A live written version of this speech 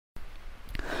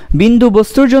বিন্দু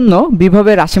বস্তুর জন্য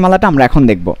বিভবের রাশিমালাটা আমরা এখন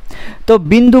দেখব। তো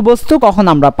বিন্দু বস্তু কখন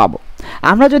আমরা পাবো?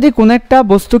 আমরা যদি কোনো একটা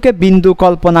বস্তুকে বিন্দু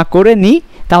কল্পনা করে নিই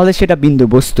তাহলে সেটা বিন্দু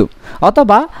বস্তু,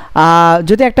 অথবা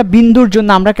যদি একটা বিন্দুর জন্য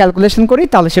আমরা ক্যালকুলেশন করি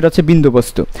তাহলে সেটা হচ্ছে বিন্দু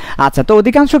বস্তু। আচ্ছা, তো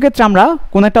অধিকাংশ ক্ষেত্রে আমরা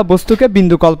কোনো একটা বস্তুকে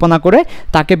বিন্দু কল্পনা করে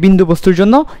তাকে বিন্দু বস্তুর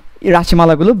জন্য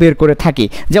রাশিমালাগুলো বের করে থাকি।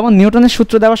 যেমন নিউটনের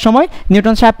সূত্র দেওয়ার সময়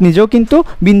নিউটন সাহেব নিজেও কিন্তু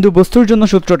বিন্দু বস্তুর জন্য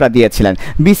সূত্রটা দিয়েছিলেন,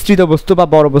 বিস্তৃত বস্তু বা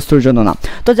বড় বস্তুর জন্য না।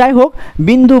 তো যাই হোক,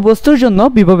 বিন্দু বস্তুর জন্য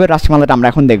বিভবের রাশিমালাটা আমরা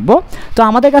এখন দেখব। তো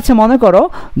আমাদের কাছে মনে করো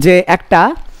যে একটা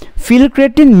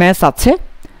ফিলক্রেটিন ম্যাস আছে।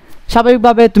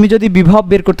 স্বাভাবিকভাবে তুমি যদি বিভব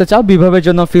বের করতে চাও, বিভবের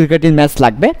জন্য ফিলক্রেটিন ম্যাস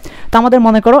লাগবে। তো আমাদের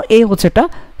মনে করো এই হচ্ছে একটা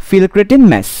ফিলক্রেটিন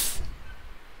ম্যাস,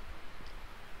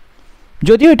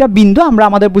 যদিও এটা বিন্দু, আমরা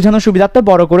আমাদের বোঝানোর সুবিধার্থে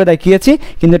বড় করে দেখিয়েছি,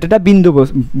 কিন্তু এটা বিন্দু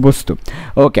বস্তু।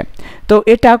 ওকে, তো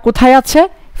এটা কোথায় আছে?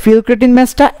 ফিলক্রেটিন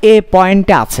ম্যাসটা এ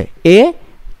পয়েন্টে আছে, এ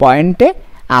পয়েন্টে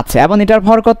আছে, এবং এটার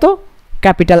ভর কত?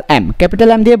 Capital M. ক্যাপিটাল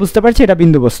এম দিয়ে বুঝতে পারছি এটা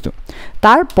বিন্দু বস্তু।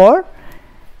 তারপর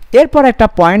এরপর একটা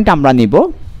পয়েন্ট আমরা নিব,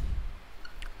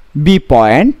 বি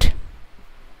পয়েন্ট।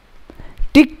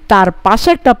 ঠিক তার পাশে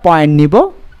একটা পয়েন্ট নিব,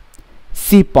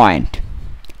 সি পয়েন্ট।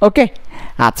 ওকে,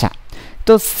 আচ্ছা,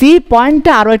 তো সি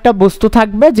পয়েন্টে আরও একটা বস্তু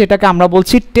থাকবে যেটাকে আমরা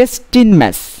বলছি টেস্টিন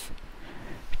ম্যাস।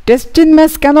 টেস্টিন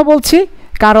ম্যাস কেন বলছি?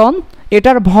 কারণ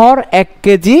এটার ভর 1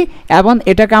 কেজি এবং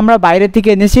এটাকে আমরা বাইরে থেকে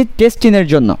এনেছি টেস্টিনের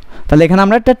জন্য। তাহলে এখানে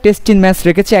আমরা একটা টেস্টিন ম্যাস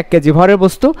রেখেছি, 1 কেজি ভরের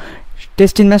বস্তু।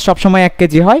 টেস্টিন ম্যাস সবসময় 1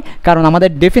 কেজি হয়, কারণ আমাদের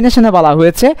ডেফিনেশনে বলা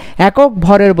হয়েছে একক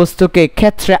ভরের বস্তুকে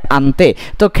ক্ষেত্রে আনতে।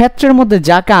 তো ক্ষেত্রের মধ্যে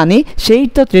যাকে আনি সেই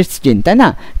তো টেস্টিন, তাই না?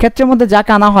 ক্ষেত্রের মধ্যে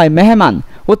যাকে আনা হয় মেহমান,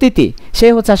 অতিথি, সে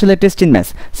হচ্ছে আসলে টেস্টিন ম্যাস।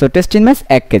 So টেস্টিন mass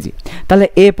 1 KG. তাহলে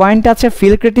এ পয়েন্ট আছে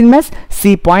ফিলক্রেটিন ম্যাস,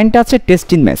 সি পয়েন্ট আছে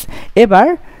টেস্টিন ম্যাস। এবার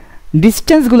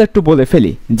ডিস্টেন্সগুলো একটু বলে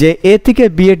ফেলি যে এ থেকে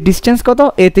বি এর ডিস্টেন্স কত,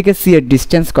 এ থেকে সি এর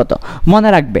ডিস্টেন্স কত। মনে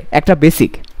রাখবে একটা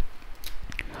basic,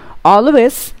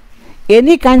 always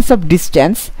any kinds of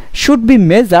distance should be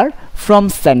measured from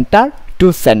center to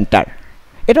center.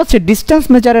 এটা হচ্ছে ডিস্টেন্স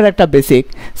মেজারের একটা বেসিক।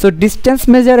 সো ডিস্টেন্স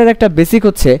মেজারের একটা বেসিক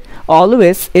হচ্ছে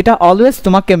অলওয়েজ, এটা অলওয়েজ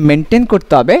তোমাকে মেনটেন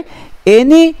করতে হবে।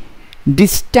 এনি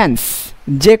ডিস্টেন্স,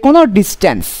 যে কোনো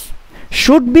ডিস্টেন্স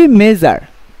শুড বি মেজার,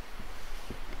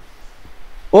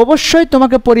 অবশ্যই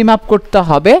তোমাকে পরিমাপ করতে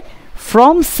হবে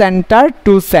ফ্রম সেন্টার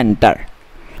টু সেন্টার।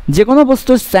 যে কোনো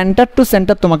বস্তুর সেন্টার টু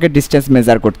সেন্টার তোমাকে ডিস্টেন্স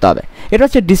মেজার করতে হবে। এটা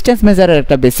হচ্ছে ডিস্টেন্স মেজারের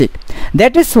একটা বেসিক।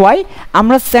 দ্যাট ইজ ওয়াই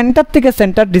আমরা সেন্টার থেকে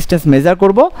সেন্টার ডিস্টেন্স মেজার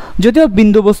করব। যদিও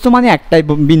বিন্দু বস্তু মানে একটাই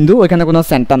বিন্দু, ওইখানে কোনো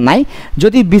সেন্টার নাই।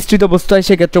 যদি বিস্তৃত বস্তু হয়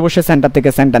সেক্ষেত্রে অবশ্যই সেন্টার থেকে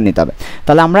সেন্টার নিতে হবে।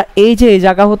 তাহলে আমরা এই যে এই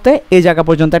জায়গা হতে এই জায়গা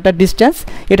পর্যন্ত একটা ডিস্টেন্স,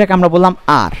 এটাকে আমরা বললাম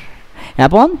আর,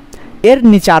 এবং এর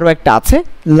নিচে আরও একটা আছে,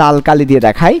 লাল কালি দিয়ে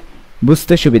দেখাই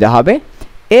বুঝতে সুবিধা হবে।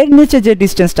 এর নিচে যে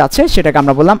ডিস্টেন্সটা আছে সেটাকে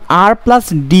আমরা বললাম আর প্লাস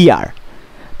ডিআর।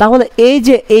 তাহলে এই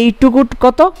যে এইটুকু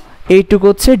কত? এইটুকু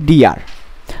হচ্ছে ডিআর।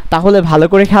 তাহলে ভালো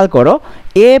করে খেয়াল করো,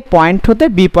 এ পয়েন্ট হতে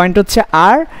বি পয়েন্ট হচ্ছে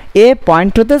আর, এ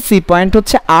পয়েন্ট হতে সি পয়েন্ট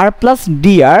হচ্ছে আর প্লাস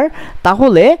ডিআর।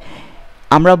 তাহলে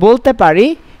আমরা বলতে পারি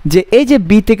যে এই যে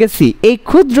বি থেকে সি এই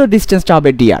ক্ষুদ্র ডিস্টেন্সটা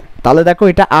হবে ডিআর। তাহলে দেখো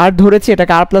এটা আর ধরেছি,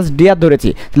 এটাকে আর প্লাস ডিআর ধরেছি,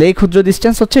 তাহলে এই ক্ষুদ্র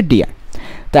ডিস্টেন্স হচ্ছে ডিআর।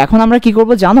 তো এখন আমরা কি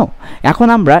করব জানো? এখন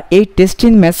আমরা এই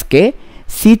টেস্টিন ম্যাসকে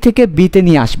সি থেকে বিতে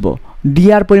নিয়ে আসবো,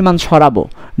 ডিআর পরিমাণ সরাবো,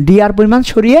 ডিআর পরিমাণ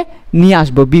সরিয়ে নিয়ে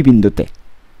আসবো বি বিন্দুতে।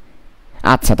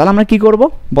 আচ্ছা, তাহলে আমরা কি করব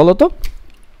বলো তো?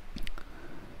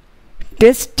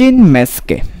 টেস্টিন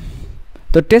ম্যাসকে,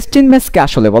 তো টেস্টিন ম্যাসকে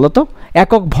আসলে বলো তো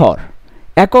একক ভর,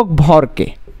 একক ভরকে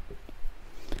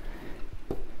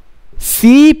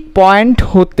সি পয়েন্ট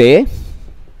হতে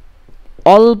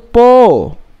অল্প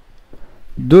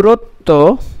দূরত্ব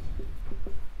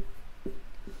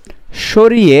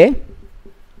সরিয়ে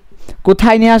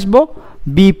কোথায় নিয়ে আসবো?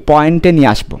 বি পয়েন্টে নিয়ে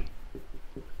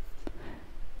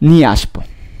আসবো।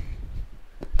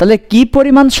 তাহলে কি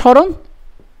পরিমাণ সরণ?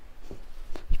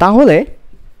 তাহলে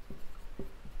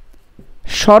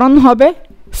সরণ হবে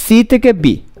সি থেকে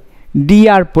বি,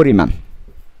 ডিআর পরিমাণ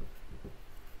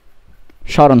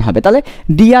সরণ হবে। তাহলে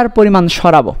ডিআর পরিমাণ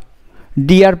সরাবো,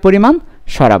 ডিআর পরিমাণ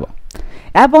সরাবো।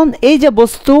 এবং এই যে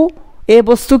বস্তু, এই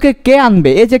বস্তুকে কে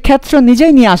আনবে? এই যে ক্ষেত্র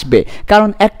নিজেই নিয়ে আসবে, কারণ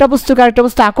একটা বস্তুকে আরেকটা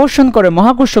বস্তু আকর্ষণ করে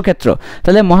মহাকর্ষ ক্ষেত্র।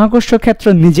 তাহলে মহাকর্ষ ক্ষেত্র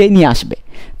নিজেই নিয়ে আসবে।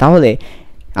 তাহলে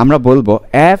আমরা বলবো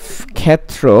এফ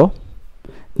ক্ষেত্র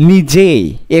নিজেই,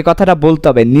 এই কথাটা বলতে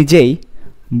হবে, নিজেই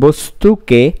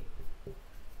বস্তুকে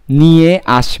নিয়ে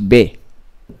আসবে।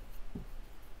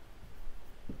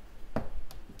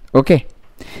 ওকে,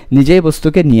 নিজেই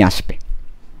বস্তুকে নিয়ে আসবে,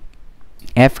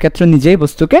 এফ ক্ষেত্র নিজেই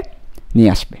বস্তুকে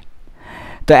নিয়ে আসবে।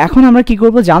 তো এখন আমরা কি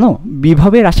করব জানো?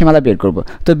 বিভবের রাশিমালা বের করব।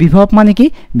 তো বিভব মানে কি?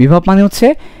 বিভব মানে হচ্ছে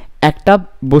একটা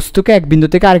বস্তুকে এক বিন্দু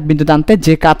থেকে আরেক বিন্দুতে আনতে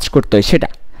যে কাজ করতে হয় সেটা।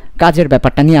 কাজের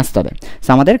ব্যাপারটা নিয়ে আসতে হবে। সো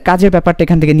আমাদের কাজের ব্যাপারটা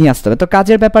এখান থেকে নিয়ে আসতে হবে। তো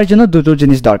কাজের ব্যাপারের জন্য দুটো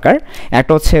জিনিস দরকার,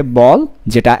 একটা হচ্ছে বল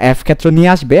যেটা এফ ক্ষেত্র নিয়ে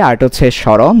আসবে, আর একটা হচ্ছে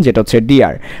সরণ যেটা হচ্ছে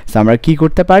ডিআর। সো আমরা কি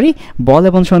করতে পারি, বল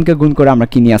এবং সরণকে গুণ করে আমরা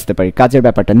কি নিয়ে আসতে পারি, কাজের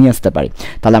ব্যাপারটা নিয়ে আসতে পারি।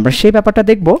 তাহলে আমরা সেই ব্যাপারটা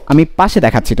দেখব, আমি পাশে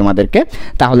দেখাচ্ছি তোমাদেরকে।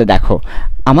 তাহলে দেখো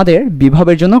আমাদের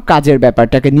বিভবের জন্য কাজের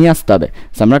ব্যাপারটাকে নিয়ে আসতে হবে।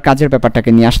 সো আমরা কাজের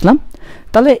ব্যাপারটাকে নিয়ে আসলাম।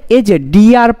 তাহলে এই যে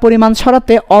ডিআর পরিমাণ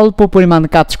সরাতে অল্প পরিমাণ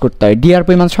কাজ করতে হয়, ডিআর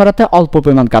পরিমাণ সরাতে অল্প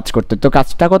পরিমাণ কাজ করতে হয়। তো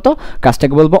কাজটা কত,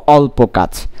 কাজটাকে বলবো অল্প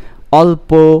কাজ।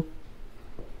 অল্প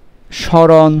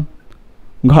সরণ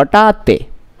ঘটাতে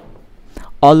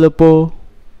অল্প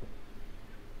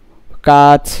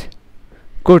কাজ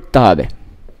করতে হবে।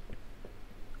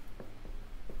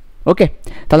 ওকে,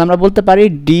 তাহলে আমরা বলতে পারি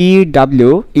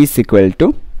ডিডাব্লিউ ইজ ইকুয়াল টু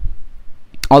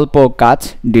অল্প কাজ,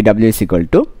 DW is equal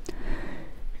to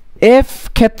F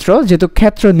ক্ষেত্র, যেহেতু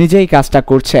ক্ষেত্র নিজেই কাজটা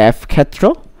করছে, এফ ক্ষেত্র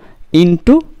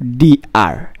ইন্টু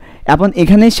ডিআর। এবং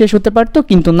এখানেই শেষ হতে পারতো,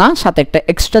 কিন্তু না, সাথে একটা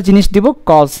এক্সট্রা জিনিস দিব,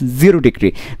 cos 0 ডিগ্রি।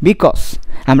 বিকজ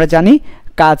আমরা জানি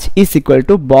কাজ is equal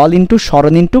to ball into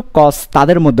সরণ ইন্টু কস,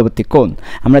 তাদের মধ্যবর্তী কোণ।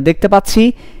 আমরা দেখতে পাচ্ছি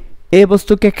এ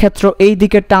বস্তুকে ক্ষেত্র এই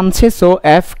দিকে টানছে, সো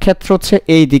এফ ক্ষেত্র হচ্ছে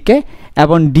এই দিকে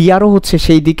এবং ডিআরও হচ্ছে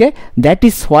সেই দিকে। দ্যাট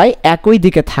ইজ হোয়াই একই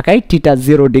দিকে থাকায় থিটা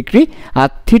 0 ডিগ্রি, আর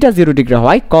থিটা 0 ডিগ্রি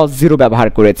হওয়ায় cos 0 ব্যবহার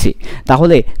করেছি।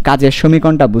 তাহলে কাজের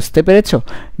সমীকরণটা বুঝতে পেরেছো?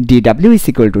 DW is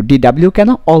equal to, DW কেন,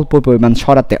 অল্প পরিমাণ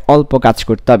সরাতে অল্প কাজ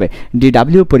করতে হবে,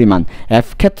 ডিডাব্লিউ পরিমাণ এফ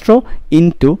ক্ষেত্র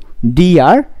ইন্টু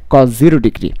ডিআর cos 0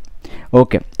 ডিগ্রি।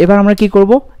 ওকে, এবার আমরা কি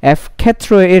করব, এফ ক্ষেত্র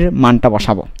এর মানটা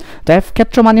বসাবো। তো এফ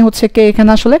ক্ষেত্র মানে হচ্ছে কি, এখানে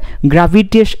আসলে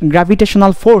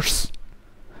gravitational force,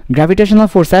 gravitational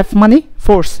force, F মানে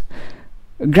ফোর্স,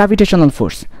 গ্র্যাভিটেশনাল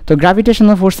ফোর্স। তো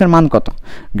গ্র্যাভিটেশনাল ফোর্সের মান কত,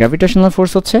 গ্র্যাভিটেশনাল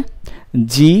ফোর্স হচ্ছে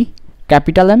জি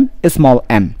ক্যাপিটাল এম স্মল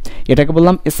এম, এটাকে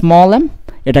বললাম স্মল এম,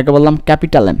 এটাকে বললাম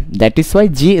capital M, that is Y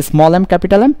G small M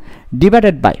capital M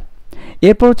divided by,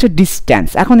 এরপর হচ্ছে ডিস্টেন্স।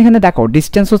 এখন এখানে দেখো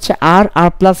ডিস্টেন্স হচ্ছে আর, আর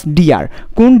প্লাস ডিআর,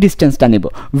 কোন ডিস্টেন্সটা নেব,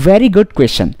 ভেরি গুড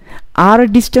কোয়েশ্চেন, আর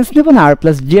ডিস্টেন্স নেব না আর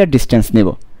প্লাস ডিআর ডিস্টেন্স নেব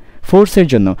ফোর্সের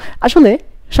জন্য? আসলে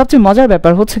সবচেয়ে মজার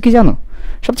ব্যাপার হচ্ছে কি জানো,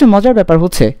 সবচেয়ে মজার ব্যাপার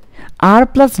হচ্ছে আর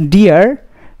প্লাস ডিআর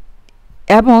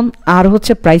এবং আর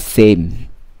হচ্ছে প্রায় সেম।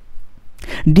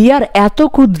 ডিআর এত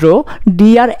ক্ষুদ্র,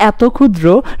 ডিআর এত ক্ষুদ্র,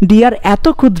 ডিআর এত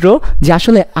ক্ষুদ্র যে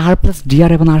আসলে আর প্লাস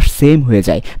ডিআর এবং আর সেম হয়ে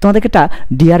যায়। তোমাদেরকে একটা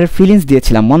ডিআর এর ফিলিংস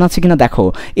দিয়েছিলাম, মনে আছে কিনা দেখো।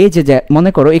 এই যে মনে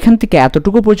করো এখান থেকে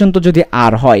এতটুকু পর্যন্ত যদি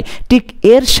আর হয়, ঠিক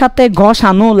এর সাথে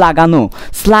ঘষানো লাগানো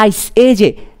স্লাইস, এই যে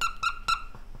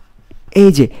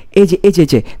এই যে এই যে এই যে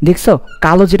যে দেখছো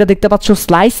কালো যেটা দেখতে পাচ্ছ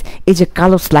স্লাইস, এই যে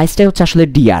কালো স্লাইসটাই হচ্ছে আসলে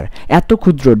ডিআর, এত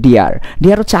ক্ষুদ্র ডিআর।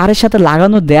 ডিআর হচ্ছে আর এর সাথে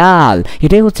লাগানো দেয়াল,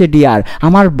 এটাই হচ্ছে ডিআর।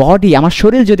 আমার বডি, আমার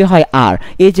শরীর যদি হয় আর,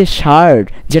 এই যে শার্ট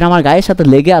যেটা আমার গায়ের সাথে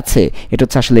লেগে আছে, এটা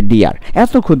হচ্ছে আসলে ডিআর,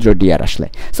 এত ক্ষুদ্র ডিআর আসলে।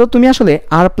 সো তুমি আসলে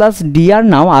আর প্লাস ডিআর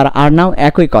নাও আর আর নাও,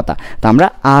 একই কথা। তো আমরা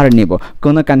আর নিব,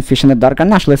 কোনো কনফিউশনের দরকার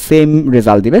না, আসলে সেম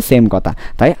রেজাল্ট দিবে, সেম কথা।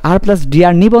 তাই আর প্লাস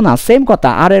ডিআর নিব না, সেম কথা,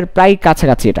 আর এর প্রায়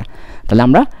কাছাকাছি এটা। তাহলে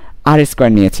আমরা আর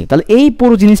স্কোয়ার নিয়েছি। তাহলে এই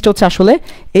পুরো জিনিসটা হচ্ছে আসলে,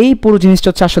 এই পুরো জিনিসটা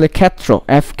হচ্ছে আসলে ক্ষেত্র,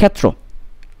 এফ ক্ষেত্র,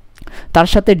 তার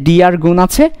সাথে ডিআর গুণ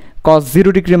আছে, cos 0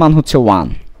 ডিগ্রি মান হচ্ছে 1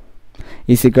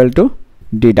 ইজ ইকুয়াল টু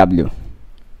ডিডাব্লিউ।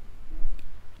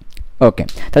 ওকে,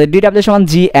 তাহলে ডিডাব্লিউ সমান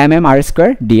G M M R square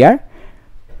DR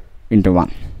into 1।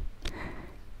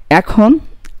 এখন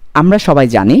আমরা সবাই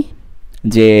জানি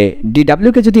যে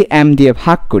ডিডাব্লিউকে যদি এম দিয়ে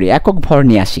ভাগ করি, একক ভর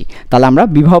নিয়ে আসি, তাহলে আমরা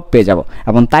বিভব পেয়ে যাব,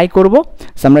 এবং তাই করব।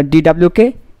 আমরা ডিডাব্লিউকে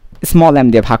স্মল এম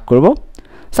দিয়ে ভাগ করব।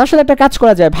 আসলে একটা কাজ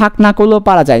করা যায়, ভাগ না করলেও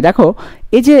পারা যায়। দেখো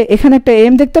এই যে এখানে একটা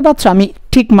এম দেখতে পাচ্ছ, আমি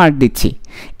ঠিক মার্ক দিচ্ছি,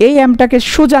 এই এমটাকে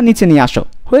সোজা নিচে নিয়ে আসো,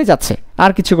 হয়ে যাচ্ছে,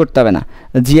 আর কিছু করতে হবে না।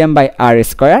 GM by R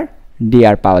square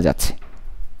DR পাওয়া যাচ্ছে,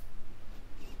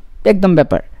 একদম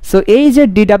ব্যাপার। সো এই যে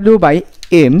ডিডাব্লিউ বাই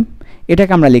এম,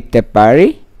 এটাকে আমরা লিখতে পারি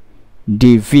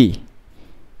ডিভি।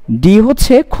 ডি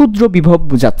হচ্ছে ক্ষুদ্র বিভব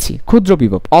বুঝাচ্ছি, ক্ষুদ্র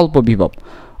বিভব, অল্প বিভব,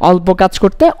 অল্প কাজ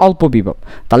করতে অল্প বিভব।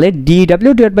 তাহলে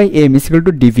DW divide by M is equal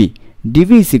to DV,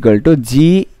 DV is equal to G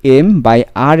M by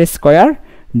R square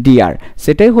DR.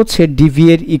 সেটাই হচ্ছে ডিভি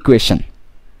এর ইকুয়েশন,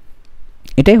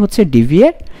 এটাই হচ্ছে ডিভি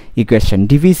এর equation.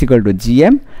 DV is equal to G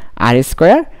M R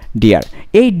square DR.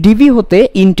 এই DV হতে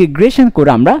integration করে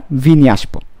আমরা ভি নিয়ে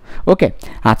আসবো। ওকে,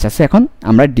 আচ্ছা, সো এখন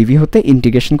আমরা ডিভি হতে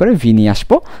ইন্টিগ্রেশন করে ভি নিয়ে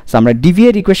আসবো। সো আমরা ডিভি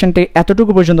এর ইকুয়েশনটা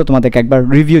এতটুকু পর্যন্ত তোমাদেরকে একবার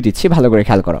রিভিউ দিচ্ছি, ভালো করে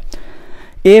খেয়াল করো।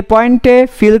 এ পয়েন্টে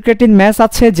ফিল্ড ক্রিয়েটিং ম্যাস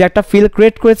আছে, যে একটা ফিল্ড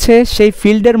ক্রিয়েট করেছে, সেই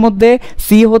ফিল্ডের মধ্যে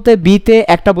সি হতে বিতে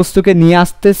একটা বস্তুকে নিয়ে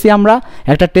আসতেছি, আমরা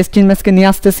একটা টেস্টিং ম্যাসকে নিয়ে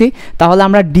আসতেছি। তাহলে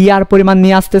আমরা ডিআর পরিমাণ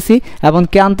নিয়ে আসতেছি এবং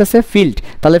কে আনতেছে, ফিল্ড।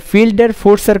 তাহলে ফিল্ডের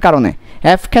ফোর্সের কারণে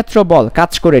এফ ক্ষেত্র বল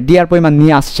কাজ করে ডিআর পরিমাণ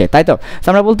নিয়ে আসছে, তাই তো?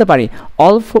 আমরা বলতে পারি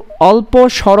অল্প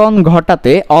সরণ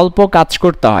ঘটাতে অল্প কাজ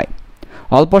করতে হয়,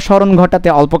 অল্প সরণ ঘটাতে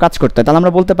অল্প কাজ করতে হয়, তাহলে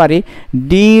আমরা বলতে পারি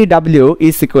dw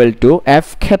is equal to f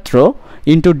ক্ষেত্র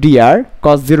into dr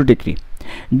cos 0 degree.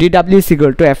 dw is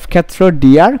equal to f ক্ষেত্র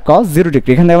dr cos 0 ডিগ্রি।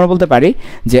 এখানে আমরা বলতে পারি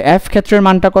যে f ক্ষেত্রের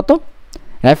মানটা কত,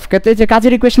 f ক্ষেত্রে যে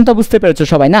কাজের ইকুয়েশন তো বুঝতে পেরেছো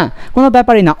সবাই না, কোনো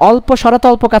ব্যাপারই না, অল্প সরাতে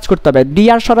অল্প কাজ করতে হবে,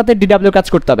 dr সরাতে dw কাজ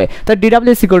করতে হবে, তাই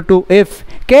dw is equal to f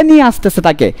কে নিয়ে আসতেছে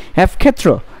তাকে, f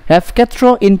ক্ষেত্র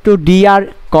into dr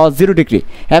cos 0 degree.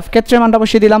 f ক্ষেত্রের মানটা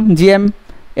বসিয়ে দিলাম gm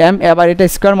m, এবার এটা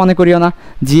স্কোয়ার মনে করিও না,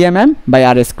 gmm by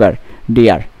r square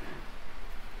dr।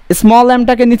 Small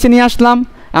এমটাকে নিচে নিয়ে আসলাম,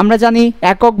 আমরা জানি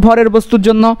একক ভরের বস্তুর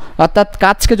জন্য অর্থাৎ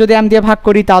কাজকে যদি m দিয়ে ভাগ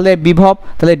করি তাহলে বিভব,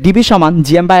 তাহলে dv সমান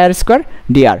gm by r square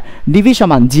dr, dv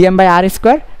সমান gm by r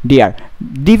square dr,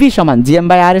 dv সমান gm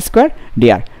by r square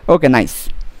dr। Okay nice,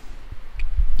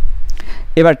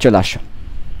 এবার চলে আসো,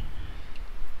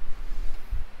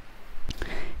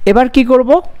 এবার কি করব,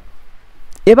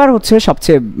 এবার হচ্ছে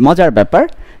সবচেয়ে মজার ব্যাপার।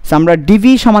 আমরা dv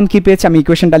সমান কি পেয়েছি, আমি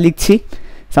ইকুয়েশনটা লিখছি,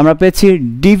 আমরা পেয়েছি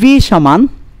dv সমান,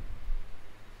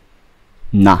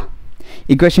 না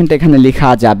ইকুয়েশনটা এখানে লেখা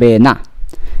যাবে না,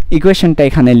 ইকুয়েশনটা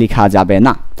এখানে লেখা যাবে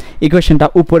না, ইকুয়েশনটা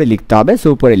উপরে লিখতে হবে। সো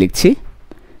উপরে লিখছি,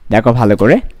 দেখো ভালো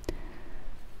করে,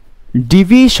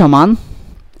 dv সমান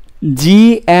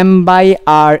gm by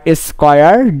r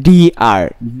square dr,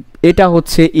 এটা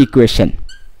হচ্ছে ইকুয়েশন।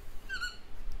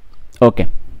 ওকে,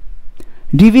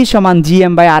 dv সমান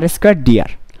gm by r square dr,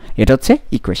 এটা হচ্ছে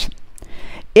ইকুয়েশন।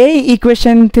 এই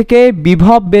ইকুয়েশন থেকে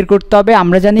বিভব বের করতে হবে।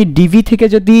 আমরা জানি dv থেকে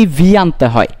যদি v আনতে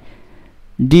হয়,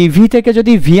 dv থেকে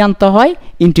যদি v আনতে হয়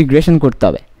ইন্টিগ্রেশন করতে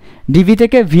হবে, dv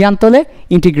থেকে v আনতে হলে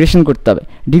ইন্টিগ্রেশন করতে হবে,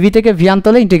 dv থেকে v আনতে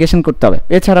হলে ইন্টিগ্রেশন করতে হবে,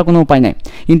 এছাড়া কোনো উপায় নেই,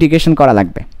 ইন্টিগ্রেশন করা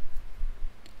লাগবে।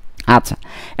 আচ্ছা,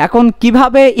 এখন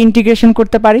কিভাবে ইন্টিগ্রেশন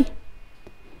করতে পারি,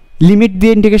 লিমিট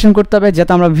দিয়ে ইন্টিগ্রেশন করতে হবে,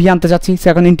 যেহেতু আমরা ভি আনতে চাচ্ছি, সে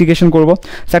এখন ইন্টিগ্রেশন করব।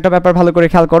 সে একটা ব্যাপার ভালো করে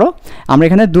খেয়াল করো, আমরা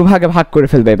এখানে দুভাগে ভাগ করে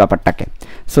ফেলবো এই ব্যাপারটাকে।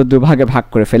 সো দুভাগে ভাগ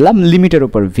করে ফেললাম লিমিটের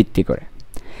উপর ভিত্তি করে।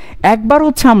 একবার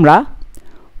হচ্ছে আমরা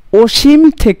অসীম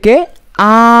থেকে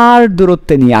আর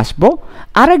দূরত্বে নিয়ে আসব,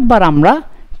 আরেকবার আমরা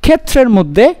ক্ষেত্রের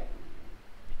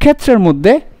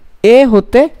মধ্যে এ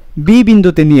হতে বি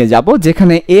বিন্দুতে নিয়ে যাব,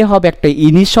 যেখানে এ হবে একটা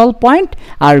ইনিশিয়াল পয়েন্ট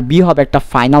আর বি হবে একটা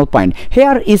final point.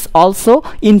 Hair is also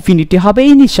infinity হবে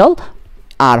ইনিশিয়াল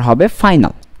আর হবে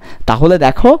ফাইনাল। তাহলে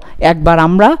দেখো, একবার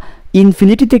আমরা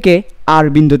ইনফিনিটি থেকে আর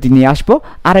বিন্দুতে নিয়ে আসব,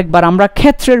 আরেকবার আমরা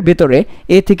ক্ষেত্রের ভেতরে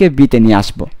এ থেকে বিতে নিয়ে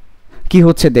আসব, কি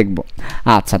হচ্ছে দেখব।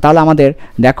 আচ্ছা, তাহলে আমাদের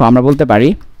দেখো, আমরা বলতে পারি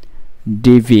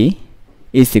dv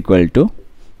is equal to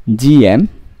gm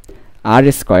r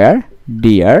square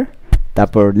dr,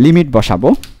 তারপর লিমিট বসাবো।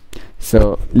 সো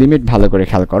লিমিট ভালো করে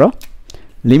খেয়াল করো,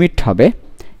 লিমিট হবে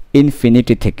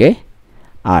ইনফিনিটি থেকে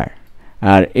আর,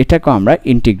 আর এটাকে আমরা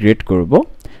ইন্টিগ্রেট করব।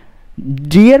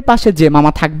 ডি এর পাশে যে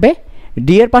মামা থাকবে,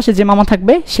 ডি এর পাশে যে মামা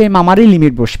থাকবে সেই মামারই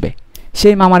লিমিট বসবে,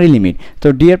 সেই মামারই লিমিট। তো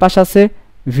ডি এর পাশে আছে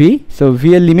ভি, সো ভি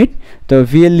এর লিমিট, তো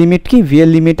ভি এর লিমিট কি, ভি এর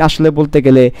লিমিট আসলে বলতে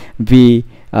গেলে ভি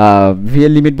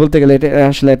এর লিমিট বলতে গেলে এটা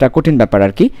আসলে এটা কঠিন ব্যাপার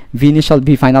আর কি, ভি ইনিশিয়াল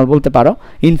ভি ফাইনাল বলতে পারো,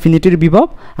 ইনফিনিটির বিভব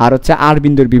আর হচ্ছে আর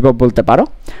বিন্দুর বিভব বলতে পারো।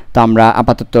 তো আমরা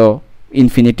আপাতত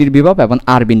ইনফিনিটির বিভব এবং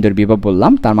আর বিন্দুর বিভব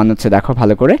বললাম, তার মানে হচ্ছে দেখো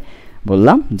ভালো করে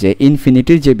বললাম যে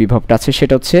ইনফিনিটির যে বিভবটা আছে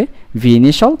সেটা হচ্ছে ভি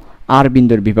ইনিশিয়াল, আর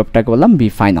বিন্দুর বিভবটাকে বললাম ভি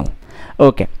ফাইনাল।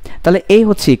 ওকে, তাহলে এই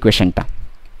হচ্ছে ইকুয়েশনটা।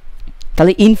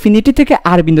 তাহলে ইনফিনিটি থেকে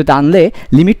আর বিন্দুতে আনলে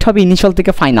লিমিট হবে ইনিশিয়াল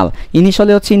থেকে ফাইনাল,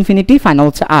 ইনিশিয়ালে হচ্ছে ইনফিনিটি, ফাইনাল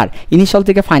হচ্ছে আর, ইনিশিয়াল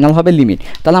থেকে ফাইনাল হবে লিমিট।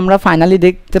 তাহলে আমরা ফাইনালি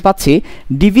দেখতে পাচ্ছি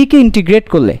ডিভিকে ইন্টিগ্রেট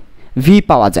করলে ভি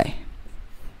পাওয়া যায়,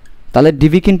 তাহলে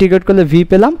ডিভিকে ইন্টিগ্রেট করলে ভি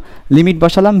পেলাম, লিমিট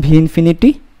বসালাম V infinity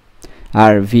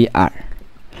R V R.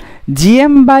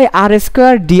 GM by R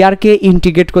square ডিআরকে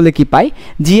integrate করলে কি পাই,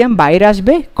 জিএম বাইরে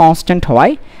আসবে কনস্ট্যান্ট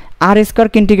হওয়ায়, আর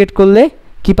স্কোয়ারকে ইন্টিগ্রেট করলে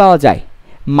কি পাওয়া যায়,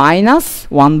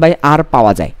 -1/r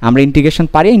পাওয়া যায়। আমরা ইন্টিগ্রেশন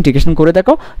পারি, ইন্টিগ্রেশন করে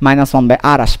দেখো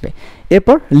 -1/r আসবে।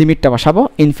 এরপর লিমিটটা বসাবো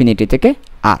ইনফিনিটি থেকে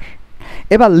আর।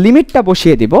 এবার লিমিটটা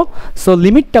বসিয়ে দিব। সো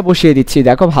লিমিটটা বসিয়ে দিচ্ছি,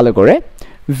 দেখো ভালো করে,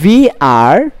 V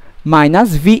R minus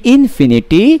V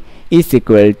infinity is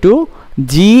equal to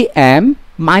GM,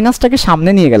 মাইনাসটাকে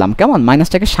সামনে নিয়ে গেলাম, কেমন,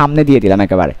 মাইনাসটাকে সামনে দিয়ে দিলাম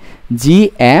একেবারে,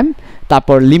 জিএম,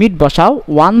 তারপর লিমিট বসাও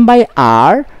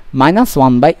 1/r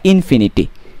 -1/ইনফিনিটি।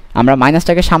 আমরা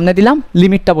মাইনাসটাকে সামনে দিলাম,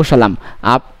 লিমিটটা বসালাম,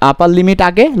 আপার লিমিট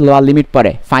আগে, লোয়ার লিমিট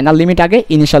পরে, ফাইনাল লিমিট আগে,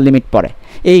 ইনিশিয়াল লিমিট পরে,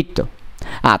 এই তো।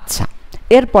 আচ্ছা,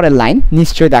 এরপরের লাইন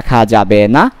নিশ্চয়ই দেখা যাবে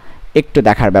না, একটু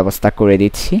দেখার ব্যবস্থা করে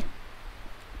দিচ্ছি।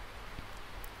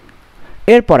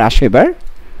 এরপর আসো এবার।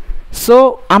 সো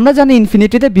আমরা জানি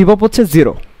ইনফিনিটিতে বিভব হচ্ছে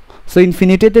 0, সো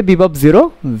ইনফিনিটিতে বিভব 0,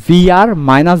 VR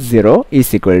 -0 is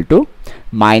equal to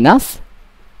minus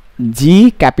G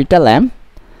capital M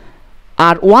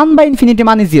R 1/∞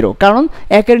 মানে 0, কারণ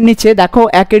একের নিচে দেখো,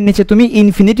 একের নিচে তুমি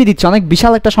ইনফিনিটি দিচ্ছ, অনেক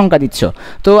বিশাল একটা সংখ্যা দিচ্ছ।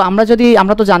 তো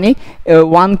আমরা তো জানি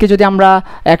 1কে যদি আমরা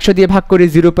 100 দিয়ে ভাগ করি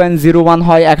 0.01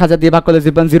 হয়, 1000 দিয়ে ভাগ করলে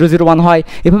 0.001 হয়,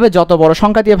 এভাবে যত বড়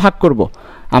সংখ্যা দিয়ে ভাগ করব,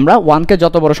 আমরা 1কে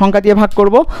যত বড় সংখ্যা দিয়ে ভাগ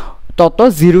করব তত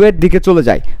 0 এর দিকে চলে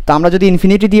যায়। তো আমরা যদি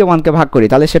ইনফিনিটি দিয়ে 1কে ভাগ করি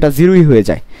তাহলে সেটা 0ই হয়ে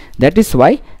যায়। দ্যাট ইজ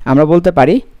ওয়াই আমরা বলতে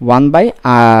পারি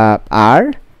 1/r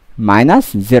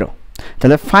 - 0।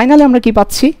 তাহলে ফাইনালি আমরা কি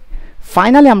পাচ্ছি?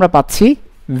 ফাইনালি আমরা পাচ্ছি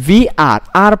VR,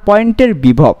 আর পয়েন্টের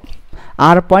বিভব,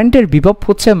 আর পয়েন্টের বিভব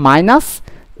হচ্ছে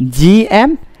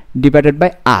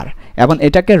 -gm/r। এখন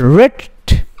এটাকে রেড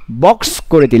বক্স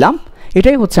করে দিলাম,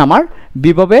 এটাই হচ্ছে আমার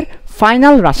বিভবের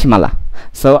ফাইনাল রাশিমালা।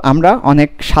 সো আমরা অনেক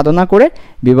সাধনা করে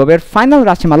বিভবের ফাইনাল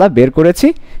রাশিমালা বের করেছি,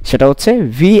 সেটা হচ্ছে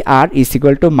VR =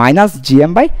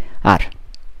 -gm/r।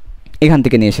 এখান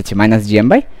থেকে নিয়ে এসেছি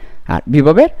 -gm/r,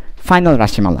 বিভবের ফাইনাল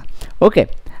রাশিমালা। ওকে,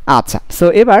 আচ্ছা, সো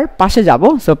এবার পাশে যাব।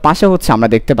 সো পাশে হচ্ছে আমরা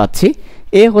দেখতে পাচ্ছি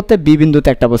এ হতে বি বিন্দুতে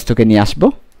একটা বস্তুকে নিয়ে আসবো,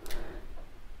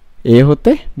 এ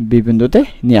হতে বি বিন্দুতে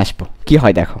নিয়ে আসবো, কি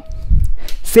হয় দেখো,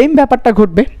 সেম ব্যাপারটা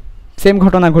ঘটবে, সেম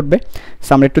ঘটনা ঘটবে। সো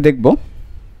আমরা একটু দেখব,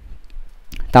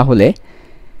 তাহলে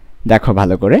দেখো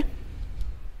ভালো করে,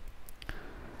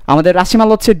 আমাদের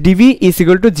রাশিমালা হচ্ছে dv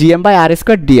 = gm/r²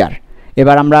 dr।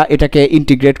 এবার আমরা এটাকে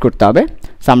ইন্টিগ্রেট করতে হবে।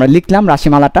 সো আমরা লিখলাম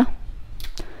রাশিমালাটা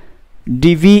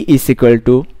dv =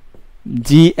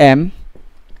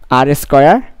 gm/r²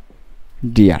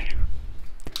 dr,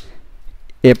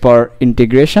 এরপর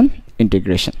ইন্টিগ্রেশন,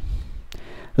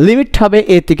 লিমিট হবে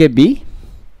a থেকে b,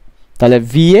 তাহলে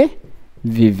va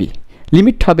vv,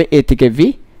 লিমিট হবে a থেকে v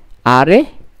ra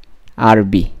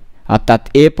rb, অর্থাৎ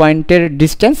a পয়েন্টের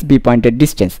ডিস্টেন্স b পয়েন্টের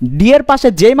ডিস্টেন্স, d এর পাশে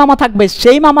যেই মামা থাকবে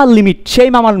সেই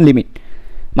মামার লিমিট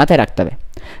মাথায় রাখতে হবে।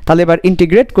 তাহলে এবার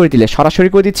ইন্টিগ্রেট করে দিলে, সরাসরি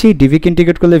করে দিচ্ছি, ডিভিকে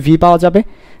ইন্টিগ্রেট করলে v পাওয়া যাবে,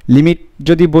 লিমিট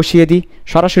যদি বসিয়ে দিই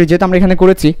সরাসরি, যেহেতু আমরা এখানে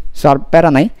করেছি সো আর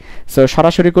প্যারা নাই, সো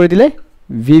সরাসরি করে দিলে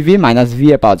vv -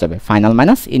 va পাওয়া যাবে, ফাইনাল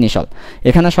মাইনাস ইনিশিয়াল।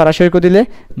 এখানে সরাসরি করে দিলে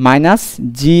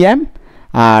 -gm,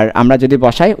 আর আমরা যদি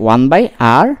বসাই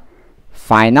 1/r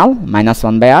ফাইনাল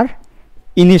 -1/r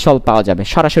ইনিশিয়াল পাওয়া যাবে,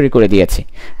 সরাসরি করে দিয়েছি।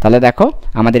 তাহলে দেখো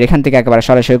আমাদের এখান থেকে একেবারে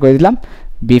সরাসরি করে দিলাম,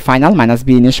 b final - b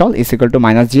initial =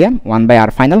 -gm 1/r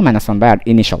final -1/r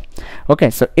initial. ওকে,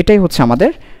 সো এটাই হচ্ছে আমাদের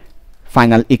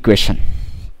ফাইনাল ইকুয়েশন।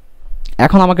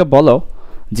 এখন আমাকে বলো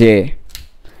যে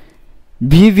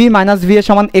vv - va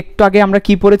সমান, একটু আগে আমরা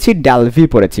কি পড়েছি, ডেল v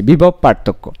পড়েছি, বিভব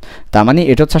পার্থক্য। তার মানে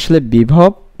এটা হচ্ছে আসলে বিভব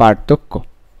পার্থক্য,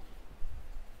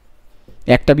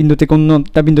 একটা বিন্দু থেকে অন্য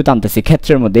একটা বিন্দুতে আনতেছি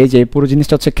ক্ষেত্রের মধ্যে, এই যে পুরো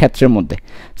জিনিসটা হচ্ছে ক্ষেত্রের মধ্যে।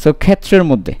 সো ক্ষেত্রের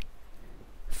মধ্যে,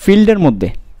 ফিল্ডের মধ্যে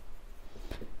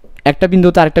একটা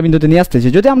বিন্দুতে আরেকটা বিন্দুতে নিয়ে আসতেছি।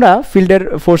 যদি আমরা ফিল্ডের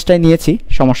ফোর্সটাই নিয়েছি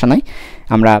সমস্যা নাই,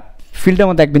 আমরা ফিল্ডের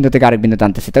মধ্যে এক বিন্দু থেকে আরেক বিন্দুতে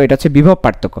আনতেছি, তো এটা হচ্ছে বিভব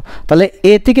পার্থক্য। তাহলে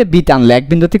এ থেকে বি টানলে, এক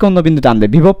বিন্দু থেকে অন্য বিন্দুতে আনলে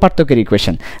বিভব পার্থক্যের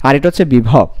ইকুয়েশন, আর এটা হচ্ছে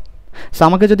বিভব। সো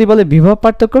আমাকে যদি বলে বিভব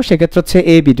পার্থক্য, সেক্ষেত্রে হচ্ছে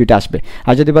এ বি দুইটা আসবে,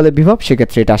 আর যদি বলে বিভব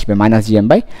সেক্ষেত্রে এটা আসবে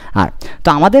 -gm/r। তো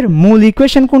আমাদের মূল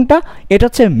ইকুয়েশন কোনটা? এটা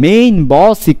হচ্ছে মেইন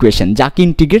বস ইকুয়েশন, যাকে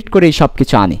ইন্টিগ্রেট করে এই সব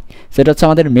কিছু আনি, সেটা হচ্ছে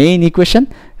আমাদের মেইন ইকুয়েশন।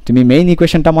 তুমি মেইন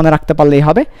ইকুয়েশনটা মনে রাখতে পারলেই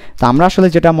হবে। তো আমরা আসলে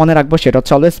যেটা মনে রাখবো সেটা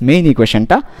হচ্ছে অলওয়েজ মেইন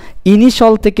ইকুয়েশনটা,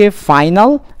 ইনিশিয়াল থেকে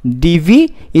ফাইনাল dv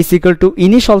 =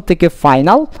 ইনিশিয়াল থেকে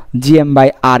ফাইনাল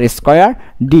gm/r²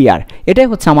 dr। এটাই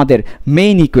হচ্ছে আমাদের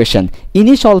মেইন ইকুয়েশন,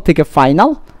 ইনিশিয়াল থেকে ফাইনাল।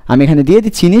 আমি এখানে দিয়ে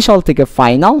দিচ্ছি ইনিশিয়াল থেকে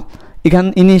ফাইনাল, এখানে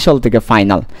ইনিশিয়াল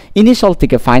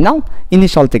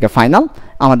থেকে ফাইনাল,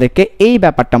 আমাদেরকে এই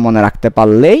ব্যাপারটা মনে রাখতে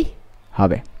পারলেই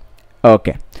হবে।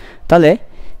 ওকে, তাহলে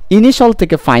ইনিশিয়াল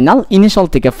থেকে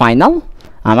ফাইনাল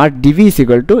আমার dv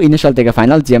 = ইনিশিয়াল থেকে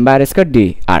ফাইনাল gm/r²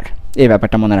 dr, এই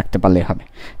ব্যাপারটা মনে রাখতে পারলেই হবে।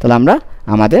 তাহলে আমরা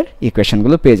আমাদের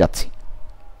ইকুয়েশনগুলো পেয়ে যাচ্ছি।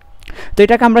 তো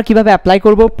এটাকে আমরা কিভাবে অ্যাপ্লাই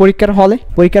করব পরীক্ষার হলে,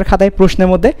 পরীক্ষার খাতায় প্রশ্নের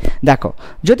মধ্যে? দেখো,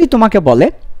 যদি তোমাকে বলে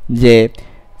যে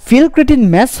ফিলক্রেটিন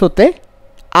ম্যাস হতে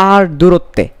আর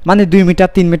দূরত্বে, মানে 2 মিটার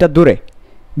 3 মিটার দূরে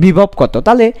বিভব কত,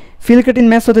 তাহলে ফিলক্রেটিন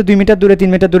ম্যাস হতে 2 মিটার দূরে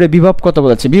 3 মিটার দূরে বিভব কত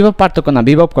বলেছে, বিভব পার্থক্য না,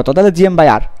 বিভব কত, তাহলে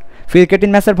gm/r।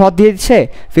 ফিলক্রেটিন ম্যাসের ভর দিয়ে দিচ্ছে,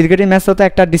 ফিলক্রেটিন ম্যাস হতে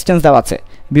একটা ডিস্টেন্স দেওয়া আছে,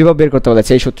 বিভব বের করতে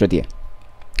বলেছে এই সূত্র দিয়ে।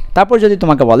 তারপর যদি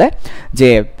তোমাকে বলে যে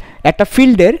একটা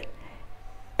ফিল্ডের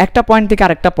একটা পয়েন্ট থেকে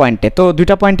আরেকটা পয়েন্টে, তো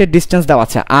দুইটা পয়েন্টের ডিস্টেন্স দেওয়া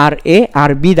আছে, আর এ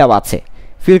আর বি দেওয়া আছে,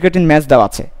 ফিলক্রেটিন ম্যাস দেওয়া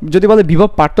আছে, যদি বলে বিভব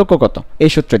পার্থক্য কত এই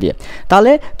সূত্র দিয়ে,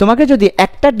 তাহলে তোমাকে যদি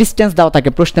একটা ডিস্টেন্স দেওয়া থাকে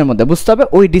প্রশ্নের মধ্যে, বুঝতে হবে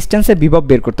ওই ডিস্টেন্সে বিভব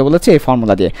বের করতে বলেছে এই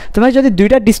ফর্মুলা দিয়ে। তোমাকে যদি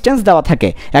দুইটা ডিস্টেন্স দেওয়া থাকে,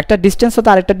 একটা ডিস্টেন্স হতে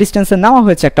আরেকটা ডিস্টেন্সে নেওয়া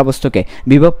হয়েছে একটা বস্তুকে,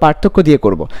 বিভব পার্থক্য দিয়ে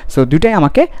করব। সো দুইটাই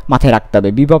আমাকে মাথায় রাখতে হবে,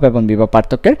 বিভব এবং বিভব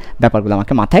পার্থক্যের ব্যাপারগুলো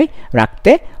আমাকে মাথায়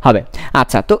রাখতে হবে।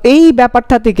 আচ্ছা, তো এই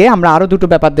ব্যাপারটা থেকে আমরা আরও দুটো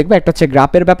ব্যাপার দেখবো, একটা হচ্ছে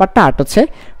গ্রাফের ব্যাপারটা, আর হচ্ছে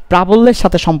প্রাবল্যের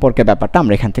সাথে সম্পর্কের ব্যাপারটা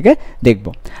আমরা এখান থেকে দেখব।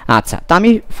 আচ্ছা, তো আমি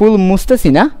ফুল মুছতেছি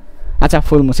না, আচ্ছা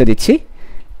ফুল মুছে দিচ্ছি।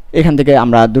 এখান থেকে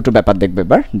আমরা দুটো ব্যাপার দেখব।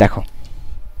 এবার দেখো,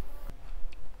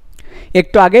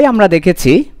 একটু আগেই আমরা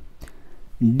দেখেছি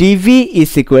DV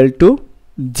is equal to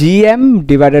GM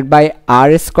divided by R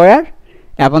square,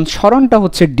 এবং সরণটা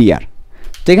হচ্ছে ডিআর।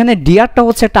 তো এখানে ডিআরটা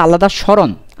হচ্ছে একটা আলাদা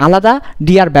সরণ, আলাদা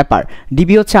ডিআর ব্যাপার,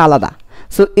 ডিবি হচ্ছে আলাদা।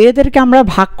 সো এদেরকে আমরা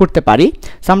ভাগ করতে পারি।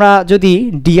 সো আমরা যদি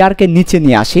ডিআরকে নিচে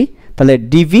নিয়ে আসি, তাহলে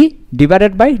ডিভি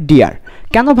ডিভাইডেড বাই ডিআর।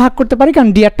 কেন ভাগ করতে পারি? কারণ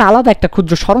ডিআরটা আলাদা একটা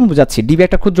ক্ষুদ্র সরণ বোঝাচ্ছি, ডিবি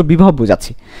একটা ক্ষুদ্র বিভব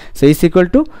বোঝাচ্ছি। So is equal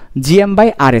to GM by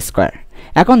R square.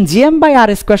 এখন জিএম বাই আর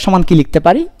স্কোয়ার সমান কি লিখতে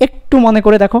পারি? একটু মনে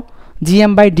করে দেখো,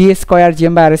 GM by D square,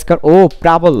 GM by R square, ও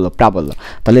প্রাবল্য, প্রাবল্য।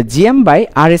 তাহলে জিএম বাই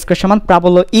আর স্কোয়ার সমান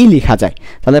প্রাবল্য ই লেখা যায়।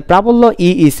 তাহলে প্রাবল্য ই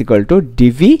is equal to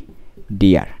DV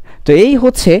DR. তো এই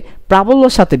হচ্ছে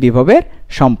প্রাবল্যর সাথে বিভবের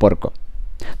সম্পর্ক।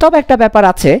 তবে একটা ব্যাপার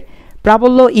আছে,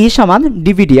 প্রাবল্য ই সমান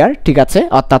ডিভিডিআর, ঠিক আছে,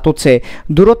 অর্থাৎ হচ্ছে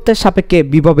দূরত্বের সাপেক্ষে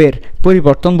বিভবের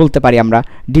পরিবর্তন বলতে পারি আমরা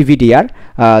ডিভিডিআর,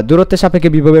 দূরত্বের সাপেক্ষে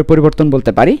বিভবের পরিবর্তন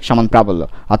বলতে পারি সমান প্রাবল্য।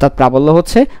 অর্থাৎ প্রাবল্য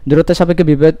হচ্ছে দূরত্বের সাপেক্ষে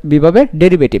বিভবের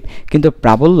ডেরিভেটিভ, কিন্তু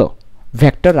প্রাবল্য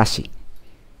ভেক্টর রাশি।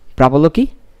 প্রাবল্য কি?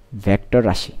 ভেক্টর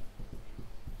রাশি।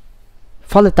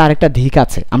 ফলে তার একটা দিক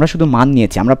আছে, আমরা শুধু মান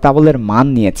নিয়েছি, আমরা প্রাবল্যের মান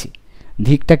নিয়েছি,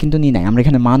 দিকটা কিন্তু নিই নাই, আমরা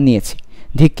এখানে মান নিয়েছি,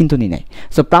 দিক কিন্তু নিই নাই।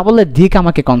 সো প্রাবল্যের দিক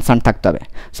আমাকে কনসার্ন থাকতে হবে।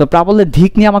 সো প্রাবল্যের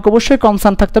দিক নিয়ে আমাকে অবশ্যই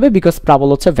কনসার্ন থাকতে হবে, বিকজ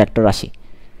প্রাবল্য হচ্ছে ভেক্টর রাশি।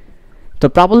 তো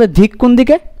প্রাবল্যের দিক কোন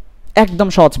দিকে? একদম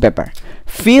সহজ ব্যাপার,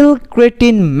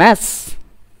 ফিলক্রেটিন ম্যাস।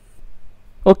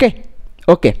 ওকে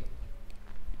ওকে,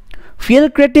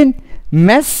 ফিলক্রেটিন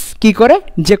ম্যাস কি করে?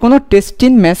 যে কোনো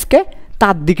টেস্টিন ম্যাসকে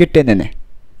তার দিকে টেনে নেয়,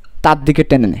 তার দিকে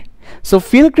টেনে নেয়। সো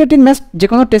ফিলক্রেটিন ম্যাস যে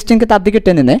কোনো টেস্টিংকে তার দিকে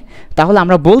টেনে নেয়। তাহলে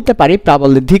আমরা বলতে পারি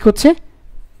প্রাবল্যের দিক হচ্ছে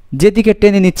যেদিকে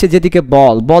টেনে নিচ্ছে, যেদিকে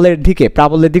বলের দিকে,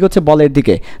 প্রাবল্যের দিক হচ্ছে বলের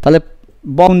দিকে। তাহলে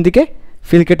বল দিকে?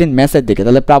 ফিলক্রেটিন ম্যাসের দিকে।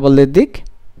 তাহলে প্রাবল্যের দিক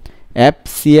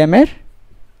এফসিএম এর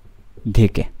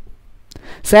দিকে।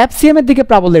 সো এফসিএম এর দিকে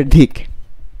প্রাবল্যের দিক,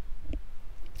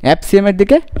 এফসিএম এর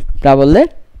দিকে প্রাবল্যের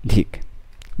দিক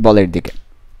বলের দিকে।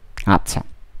 আচ্ছা,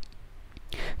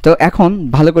 তো এখন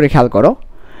ভালো করে খেয়াল করো,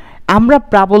 আমরা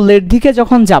প্রাবল্যের দিকে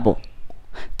যখন যাব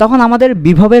তখন আমাদের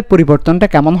বিভবের পরিবর্তনটা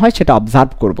কেমন হয় সেটা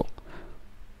অবজার্ভ করব।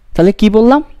 তাহলে কি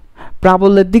বললাম?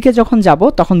 প্রাবল্যের দিকে যখন যাব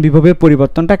তখন বিভবের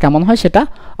পরিবর্তনটা কেমন হয় সেটা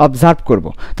অবজার্ভ করব।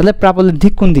 তাহলে প্রাবল্যের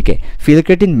দিক কোন দিকে?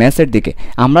 ফিলক্রেটিন ম্যাসের দিকে।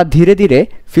 আমরা ধীরে ধীরে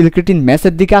ফিলক্রেটিন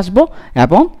ম্যাসের দিকে আসব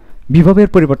এবং বিভবের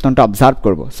পরিবর্তনটা অবজার্ভ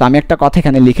করব। সো আমি একটা কথা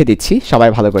এখানে লিখে দিচ্ছি, সবাই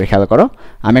ভালো করে খেয়াল করো,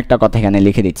 আমি একটা কথা এখানে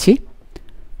লিখে দিচ্ছি।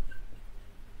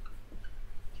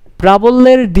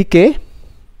 প্রাবল্যের দিকে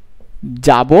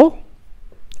যাব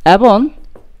এবং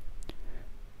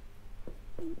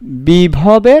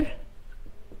বিভবের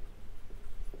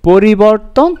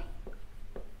পরিবর্তন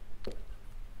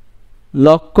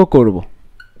লক্ষ্য করব।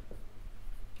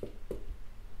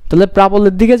 তাহলে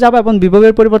প্রাবল্যের দিকে যাব এবং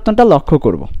বিভবের পরিবর্তনটা লক্ষ্য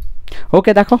করব।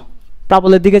 ওকে, দেখো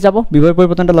প্রাবল্যের দিকে যাব, বিভবের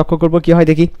পরিবর্তনটা লক্ষ্য করব, কি হয়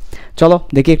দেখি, চলো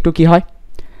দেখি একটু কি হয়।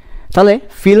 তাহলে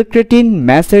ফিলক্রেটিন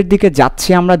ম্যাসের দিকে যাচ্ছি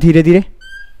আমরা ধীরে ধীরে,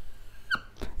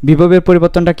 বিভবের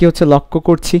পরিবর্তনটা কি হচ্ছে লক্ষ্য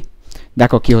করছি।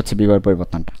 দেখো কি হচ্ছে বিভবের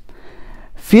পরিবর্তনটা।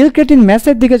 ফিলক্রেটিন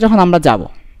ম্যাসের দিকে যখন আমরা যাব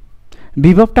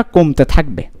বিভবটা কমতে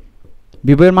থাকবে,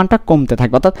 বিভবের মানটা কমতে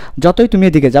থাকবে। অর্থাৎ যতই তুমি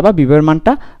এদিকে যাবা বিভবের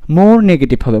মানটা মোর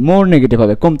নেগেটিভ হবে, মোর নেগেটিভ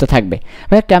হবে, কমতে থাকবে।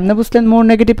 ভাই কেমনে বুঝলেন মোর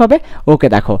নেগেটিভ হবে? ওকে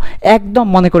দেখো, একদম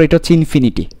মনে করে এটা হচ্ছে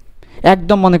ইনফিনিটি,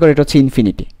 একদম মনে করে এটা হচ্ছে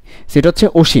ইনফিনিটি, সেটা হচ্ছে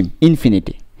অসীম,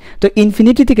 ইনফিনিটি। তো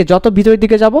ইনফিনিটি থেকে যত ভিতরের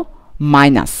দিকে যাব,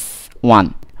 -1,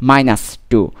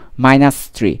 -2, -3,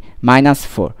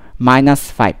 -4,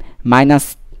 -5, -10,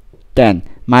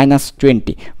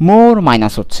 -20, মোর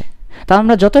মাইনাস হচ্ছে। তা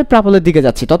আমরা যতই প্রাবল্যের দিকে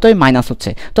যাচ্ছি ততই মাইনাস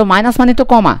হচ্ছে। তো মাইনাস মানে তো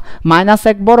কমা,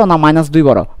 -1 বড় না -2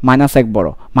 বড়? -1 বড়,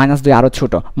 -2 আরও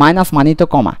ছোট, মাইনাস মানেই তো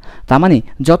কমা। তার মানে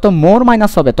যত মোর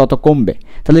মাইনাস হবে তত কমবে।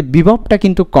 তাহলে বিভবটা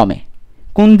কিন্তু কমে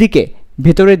কোন দিকে?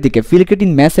 ভেতরের দিকে,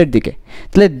 ফিলক্রেটিন ম্যাসের দিকে।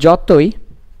 তাহলে যতই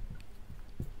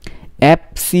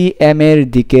এফসিএম এর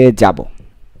দিকে যাব,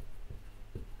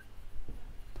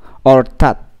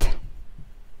 অর্থাৎ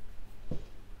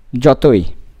যতই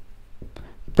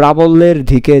প্রাবল্যের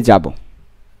দিকে যাব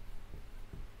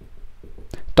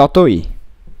ততই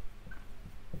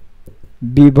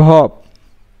বিভব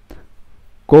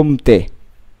কমতে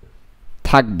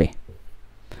থাকবে,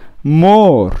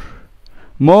 মোর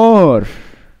মোর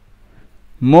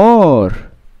মোর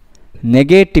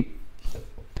নেগেটিভ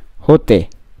হতে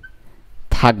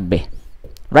থাকবে,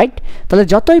 রাইট? তাহলে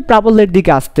যতই প্রাবল্যের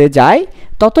দিকে আসতে যায়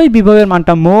ততই বিভবের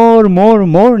মানটা মোর মোর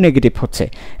মোর নেগেটিভ হচ্ছে।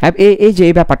 এই যে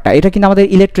এই ব্যাপারটা, এটা কিন্তু আমাদের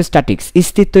ইলেকট্রোস্ট্যাটিক্স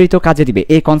স্থিরতরিত কাজে দিবে।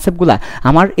 এই কনসেপ্টগুলো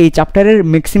আমার এই চ্যাপ্টারের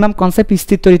ম্যাক্সিমাম কনসেপ্ট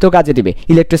স্থিরতরিত কাজে দিবে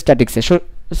ইলেকট্রোস্ট্যাটিক্সে।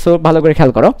 সো ভালো করে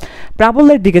খেয়াল করো,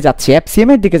 প্রাবল্যের দিকে যাচ্ছি, এফসিএম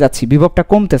এর দিকে যাচ্ছি, বিভবটা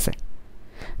কমতেছে।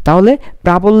 তাহলে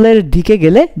প্রাবল্যের দিকে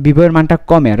গেলে বিভবের মানটা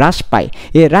কমে, হ্রাস পায়।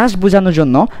 এই হ্রাস বোঝানোর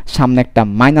জন্য সামনে একটা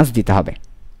মাইনাস দিতে হবে।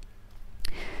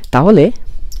 তাহলে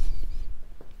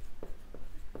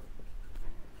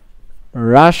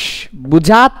হ্রাস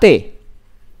বুঝাতে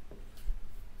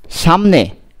সামনে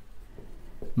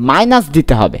মাইনাস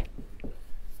দিতে হবে।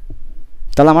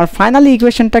 তাহলে আমার ফাইনাল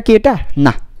ইকুয়েশনটা কি এটা?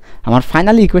 না, আমার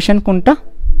ফাইনাল ইকুয়েশন কোনটা?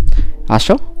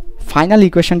 আসো ফাইনাল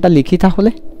ইকুয়েশনটা লিখি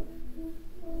তাহলে।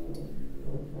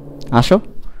 আসো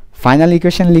ফাইনাল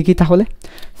ইকুয়েশন লিখি তাহলে।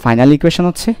 ফাইনাল ইকুয়েশন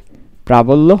হচ্ছে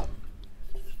প্রাবল্য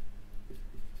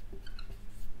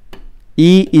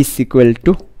ই is equal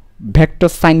to, vector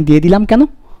sign দিয়ে দিলাম কেন?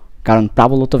 কারণ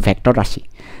প্রাবল্য তো ভেক্টর রাশি,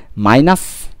 মাইনাস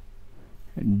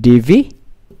ডিভি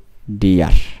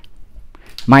ডিআর।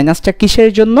 মাইনাসটা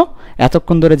কিসের জন্য?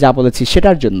 এতক্ষণ ধরে যা বলেছি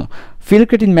সেটার জন্য।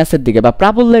 ফিলক্রেটিন ম্যাসের দিকে বা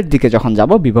প্রাবল্যের দিকে যখন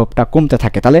যাব বিভবটা কমতে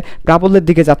থাকে, তাহলে প্রাবল্যের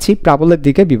দিকে যাচ্ছি, প্রাবল্যের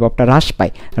দিকে বিভবটা হ্রাস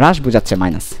পায়, হ্রাস বোঝাচ্ছে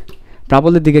মাইনাস।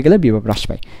 প্রাবল্যের দিকে গেলে বিভব হ্রাস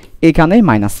পায়, এইখানেই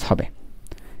মাইনাস হবে।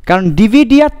 কারণ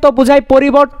ডিভিডিআর তো বোঝায়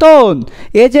পরিবর্তন।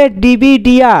 এই যে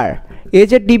ডিভিডিআর, এই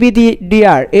যে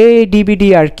ডিভিডিআর, এই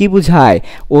ডিভিডিআর কি বোঝায়?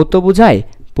 ও তো বোঝায়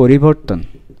পরিবর্তন,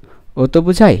 ও তো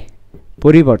বোঝায়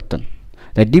পরিবর্তন।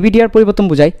 তাই ডিভিডিআর পরিবর্তন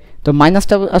বোঝায়, তো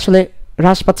মাইনাসটা আসলে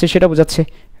হ্রাস পাচ্ছে সেটা বোঝাচ্ছে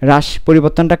হ্রাস।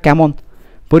 পরিবর্তনটা কেমন?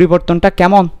 পরিবর্তনটা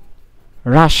কেমন?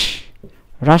 হ্রাস,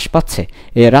 হ্রাস পাচ্ছে,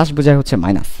 এ হ্রাস বোঝায় হচ্ছে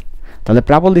মাইনাস। তাহলে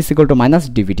প্রাবল্য ইজ ইকুয়াল টু মাইনাস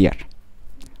ডিভিডিআর।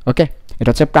 ওকে, এটা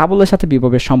হচ্ছে প্রাবল্যের সাথে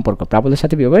বিভবের সম্পর্ক, প্রাবল্যের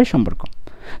সাথে বিভবের সম্পর্ক।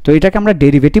 তো এটাকে আমরা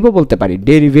ডেরিভেটিভও বলতে পারি,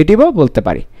 ডেরিভেটিভও বলতে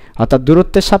পারি, অর্থাৎ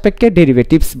দূরত্বের সাপেক্ষে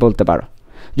ডেরিভেটিভস বলতে পারো।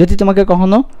 যদি তোমাকে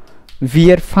কখনো ভি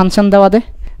এর ফাংশন দেওয়া দেয়,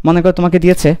 মনে করো তোমাকে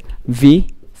দিয়েছে V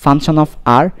function of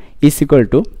R is equal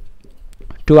to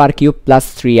 2r cube plus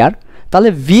 3r, তাহলে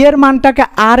ভি এর মানটাকে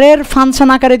আর এর ফাংশন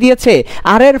আকারে দিয়েছে,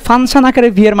 আর এর ফাংশন আকারে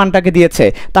ভি এর মানটাকে দিয়েছে,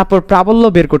 তারপর প্রাবল্য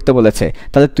বের করতে বলেছে।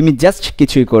 তাহলে তুমি জাস্ট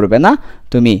কিছুই করবে না,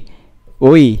 তুমি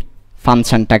ওই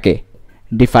ফাংশনটাকে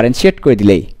ডিফারেন্সিয়েট করে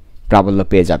দিলেই প্রাবল্য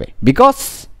পেয়ে যাবে, বিকজ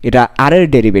এটা আর এর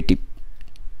ডেরিভেটিভ,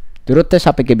 দূরত্বের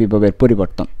সাপেক্ষে বিভবের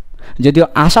পরিবর্তন। যদিও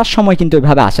আসার সময় কিন্তু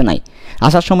ওইভাবে আসে নাই,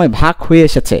 আসার সময় ভাগ হয়ে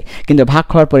এসেছে, কিন্তু ভাগ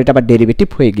হওয়ার পর এটা আবার ডেরিভেটিভ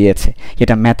হয়ে গিয়েছে।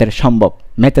 এটা ম্যাথের সম্ভব,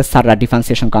 ম্যাথের স্যাররা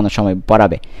ডিফারেন্সিয়েশন করানোর সময়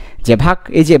পড়াবে যে ভাগ,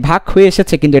 এই যে ভাগ হয়ে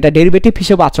এসেছে কিন্তু এটা ডেরিভেটিভ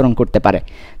হিসেবে আচরণ করতে পারে।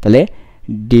 তাহলে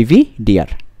ডিভি ডিআর,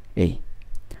 এই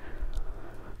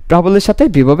প্রাবল্যের সাথে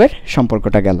বিভবের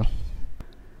সম্পর্কটা গেল।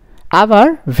 আবার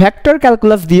ভেক্টর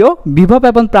ক্যালকুলাস দিয়েও বিভব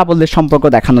এবং প্রাবল্যের সম্পর্ক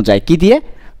দেখানো যায়। কি দিয়ে?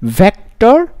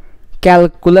 ভেক্টর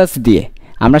ক্যালকুলাস দিয়ে।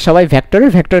 আমরা সবাই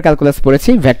ভেক্টর ক্যালকুলাস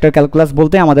পড়েছি। ভেক্টর ক্যালকুলাস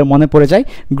বলতে আমাদের মনে পড়ে যায়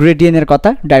গ্রেডিয়েন্টের কথা,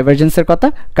 ডাইভারজেন্সের কথা,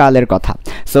 কার্লের কথা।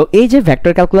 সো এই যে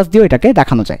ভেক্টর ক্যালকুলাস দিয়েও এটাকে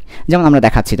দেখানো যায়। যেমন আমরা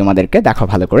দেখাচ্ছি তোমাদেরকে, দেখো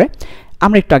ভালো করে।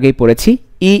 আমরা একটু আগেই পড়েছি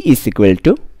ই is equal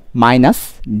to minus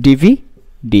DV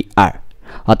DR,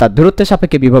 অর্থাৎ দূরত্বের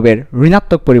সাপেক্ষে বিভবের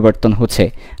ঋণাত্মক পরিবর্তন হচ্ছে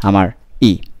আমার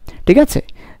ই। ঠিক আছে?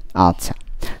 আচ্ছা,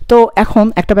 তো এখন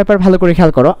একটা ব্যাপার ভালো করে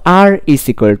খেয়াল করো, আর is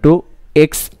equal to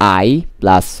x I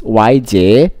plus Y J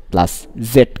plus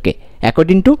Z K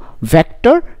according to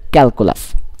vector calculus.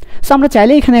 So আমরা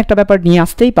চাইলে এখানে একটা ব্যাপার নিয়ে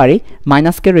আসতেই পারি,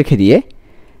 মাইনাসকে রেখে দিয়ে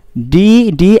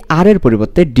ডি আর এর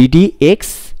পরিবর্তে ডিডি এক্স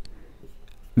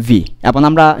ভি, এবং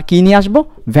আমরা কি নিয়ে আসবো?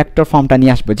 ভেক্টর ফর্মটা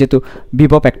নিয়ে আসবো, যেহেতু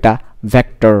বিভব একটা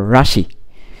ভেক্টর রাশি।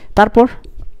 তারপর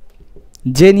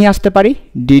জে নিয়ে আসতে পারি,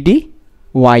 ডিডি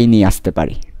ওয়াই নিয়ে আসতে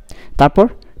পারি, তারপর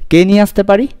কে নিয়ে আসতে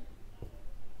পারি,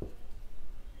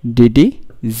 ডিডি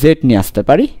জেড নিয়ে আসতে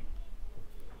পারি।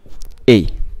 এই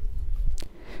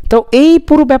তো এই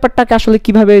পুরো ব্যাপারটাকে আসলে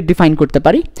কিভাবে ডিফাইন করতে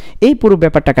পারি? এই পুরো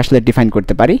ব্যাপারটাকে আসলে ডিফাইন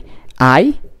করতে পারি I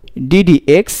DD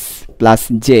x plus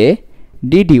J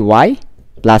DD Y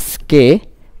plus K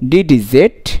DD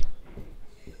Z,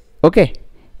 ওকে,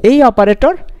 এই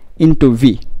অপারেটর ইন্টু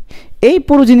ভি। এই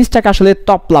পুরো জিনিসটাকে আসলে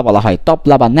তপলা বলা হয়,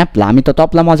 তপলা বা ন্যাপলা। আমি তো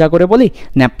তপলা মজা করে বলি,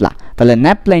 ন্যাপলা। তাহলে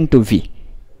ন্যাপলা ইন্টু ভি।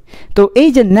 তো এই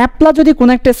যে ন্যাপলা যদি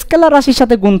কোনো একটা স্কেলার রাশির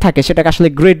সাথে গুণ থাকে সেটাকে আসলে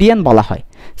গ্রেডিয়েন্ট বলা হয়,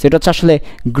 সেটা হচ্ছে আসলে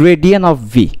গ্রেডিয়েন্ট অফ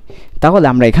ভি। তাহলে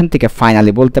আমরা এখান থেকে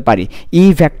ফাইনালি বলতে পারি E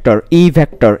vector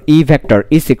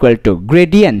is equal to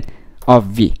gradient of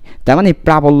V. তার মানে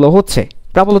প্রাবল্য হচ্ছে,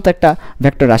 প্রাবল্য তো একটা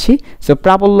ভেক্টর রাশি, সো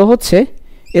প্রাবল্য হচ্ছে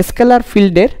স্কেলার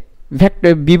ফিল্ডের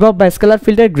ভেক্টর বিভব বা স্কেলার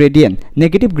ফিল্ডের গ্রেডিয়েন্ট,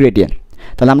 নেগেটিভ গ্রেডিয়েন্ট।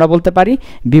 তাহলে আমরা বলতে পারি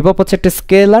বিভব হচ্ছে একটা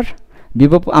স্কেলার,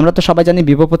 বিভব আমরা তো সবাই জানি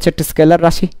বিভব হচ্ছে একটা স্কেলার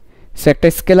রাশি, সো একটা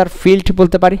স্কেলার ফিল্ড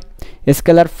বলতে পারি।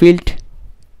 স্কেলার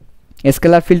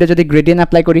ফিল্ডে যদি গ্রেডিয়েন্ট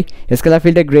অ্যাপ্লাই করি, স্কেলার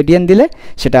ফিল্ডে গ্রেডিয়েন্ট দিলে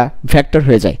সেটা ভেক্টর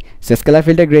হয়ে যায়। সো স্কেলার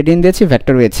ফিল্ডে গ্রেডিয়েন্ট দিয়েছি,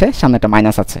 ভেক্টর হয়েছে, সামনে একটা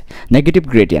মাইনাস আছে, নেগেটিভ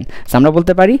গ্রেডিয়েন্ট। সো আমরা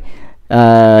বলতে পারি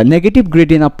negative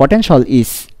gradient of potential is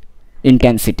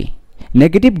intensity,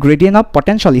 negative gradient of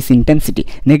potential is intensity,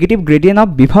 negative gradient of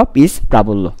বিভব ইজ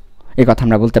প্রাবল্য। এই কথা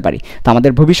আমরা বলতে পারি। তো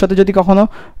আমাদের ভবিষ্যতে যদি কখনো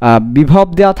বিভব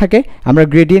দেওয়া থাকে আমরা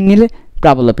গ্রেডিয়েন্ট নিলে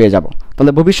প্রাবল্য পেয়ে যাব।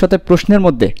 তাহলে ভবিষ্যতে প্রশ্নের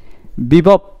মধ্যে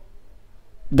বিভব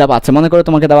দেওয়া আছে, মনে করো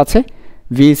তোমাকে দেওয়া আছে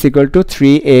v is equal to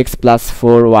 3x plus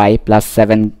 4y plus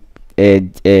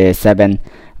 7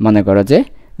 মনে করো যে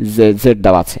z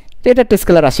দেওয়া আছে। তো এটা একটা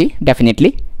স্কেলার রাশি, ডেফিনেটলি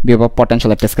বিভব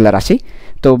পটেনশিয়াল একটা স্কেলার রাশি।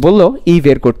 তো বললো ই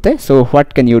বের করতে, so what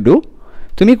can you do,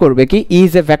 তুমি করবে কি ই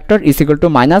is a vector is equal to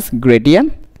minus gradient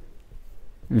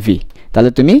V.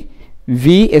 তাহলে তুমি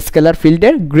ভি স্কেলার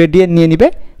ফিল্ডের গ্রেডিয়েন্ট নিয়ে নিবে,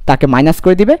 তাকে মাইনাস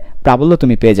করে দিবে, প্রাবল্য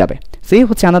তুমি পেয়ে যাবে। সেই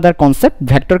হচ্ছে আনাদার কনসেপ্ট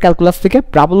ভেক্টর ক্যালকুলাস থেকে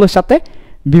প্রাবল্যের সাথে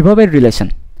বিভবের রিলেশন।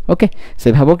 ওকে,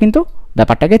 সেভাবেও কিন্তু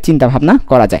ব্যাপারটাকে চিন্তা ভাবনা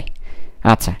করা যায়।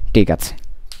 আচ্ছা ঠিক আছে,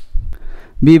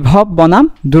 বিভব বনাম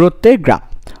দূরত্বের গ্রাফ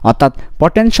অর্থাৎ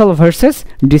পটেনশিয়াল ভার্সেস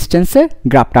ডিস্টেন্সের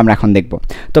গ্রাফটা আমরা এখন দেখব।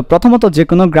 তো প্রথমত যে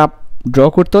কোনো গ্রাফ ড্র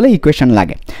করতে হলে ইকুয়েশন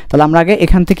লাগে। তাহলে আমরা আগে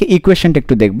এখান থেকে ইকুয়েশনটা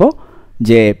একটু দেখব,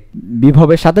 যে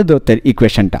বিভবের সাথে দূরত্বের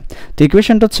ইকুয়েশনটা। তো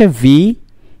ইকুয়েশনটা হচ্ছে V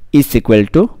is equal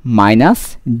to minus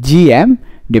GM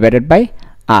divided by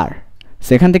আর।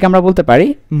 সেখান থেকে আমরা বলতে পারি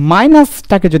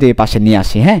মাইনাসটাকে যদি এই পাশে নিয়ে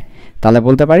আসি, হ্যাঁ, তাহলে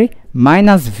বলতে পারি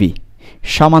মাইনাস ভি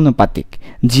সমানুপাতিক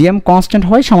জিএম কনস্ট্যান্ট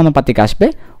হয় সমানুপাতিক আসবে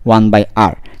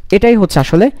 1/r। এটাই হচ্ছে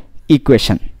আসলে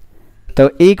ইকুয়েশন। তো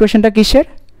এই ইকুয়েশনটা কিসের?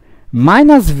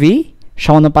 মাইনাস ভি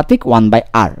সমানুপাতিক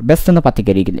 1/r,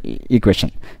 ব্যস্তানুপাতিকের ইকুয়েশন।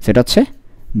 সেটা হচ্ছে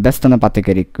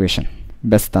ব্যস্তানুপাতিকের ইকুয়েশন,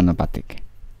 ব্যস্তানুপাতিক।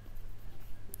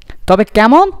 তবে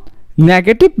কেমন?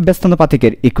 Negative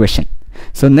ব্যস্তানুপাতিকের equation.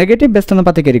 So negative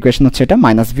ব্যস্তানুপাতিকের equation হচ্ছে এটা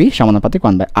মাইনাস ভি সমানুপাতিক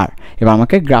 1/r। এবার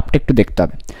আমাকে গ্রাফটা একটু দেখতে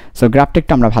হবে। সো গ্রাফটা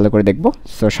একটু আমরা ভালো করে দেখব।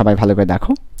 সো সবাই ভালো করে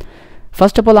দেখো।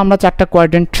 ফার্স্ট অফ অল আমরা চারটা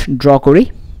কোয়াড্রেন্ট ড্র করি।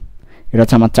 এটা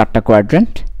হচ্ছে আমার চারটা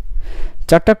কোয়াড্রেন্ট।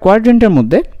 চারটা কোয়াড্রেন্টের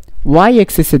মধ্যে ওয়াই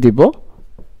এক্সিসে দিব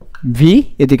ভি,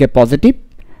 এদিকে পজিটিভ,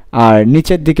 আর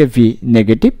নিচের দিকে ভি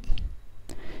নেগেটিভ,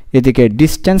 এদিকে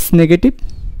ডিস্টেন্স নেগেটিভ,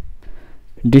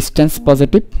 ডিস্টেন্স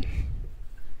পজিটিভ।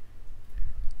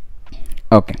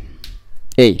 ওকে,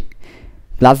 এই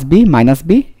plus B minus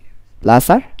B plus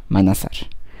আর মাইনাস আর,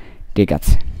 ঠিক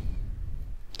আছে।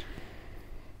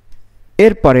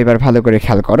 এরপর এবার ভালো করে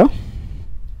খেয়াল করো,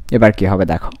 এবার কি হবে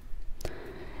দেখো,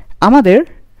 আমাদের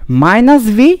মাইনাস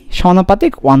ভি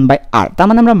সমানুপাতিক 1/r। তার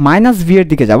মানে আমরা মাইনাস ভি এর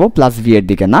দিকে যাব, প্লাস ভি এর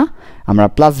দিকে না। আমরা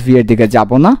প্লাস ভি এর দিকে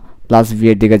যাব না, প্লাস ভি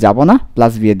এর দিকে যাব না,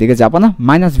 প্লাস ভি এর দিকে যাব না,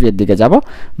 মাইনাস ভি এর দিকে যাব।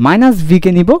 মাইনাস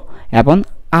ভিকে নিব এবং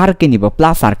আরকে নিব,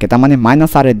 প্লাস আরকে। তার মানে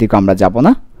মাইনাস আর এর দিকে আমরা যাব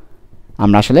না,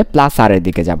 আমরা আসলে প্লাস আর এর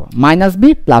দিকে যাব, মাইনাস বি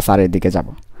প্লাস আর এর দিকে যাব।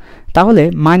 তাহলে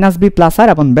মাইনাস বি প্লাস আর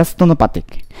এবং ব্যস্তানুপাতিক,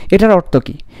 এটার অর্থ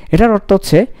কি? এটার অর্থ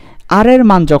হচ্ছে আর এর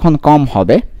মান যখন কম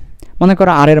হবে, মনে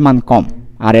করো আর এর মান কম,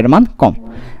 আর এর মান কম,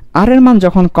 আর এর মান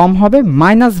যখন কম হবে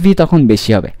মাইনাস ভি তখন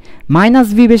বেশি হবে। মাইনাস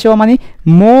ভি বেশি হওয়া মানে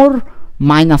মোর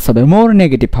মাইনাস হবে, মোর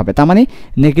নেগেটিভ হবে, তার মানে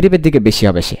নেগেটিভের দিকে বেশি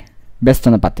হবে সে,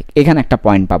 ব্যস্তানুপাতিক। এখানে একটা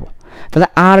পয়েন্ট পাবো। তাহলে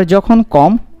আর যখন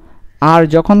কম, আর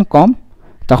যখন কম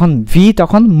তখন ভি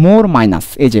তখন মোর মাইনাস,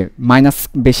 এই যে মাইনাস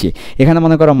বেশি। এখানে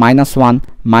মনে করো -1,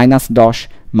 -10,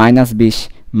 -20,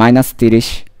 -30,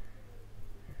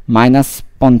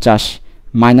 -50,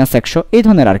 -100, এই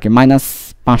ধরনের আর কি,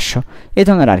 -500, এই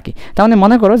ধরনের আর কি। তার মানে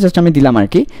মনে করো জাস্ট আমি দিলাম আর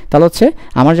কি। তাহলে হচ্ছে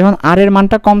আমার যখন আর এর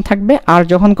মানটা কম থাকবে, আর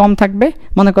যখন কম থাকবে,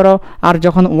 মনে করো আর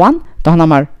যখন 1, তখন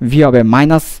আমার ভি হবে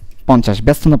 -50,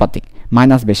 ব্যস্তানুপাতিক,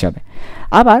 মাইনাস বেশি হবে।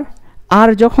 আবার আর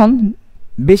যখন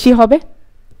বেশি হবে,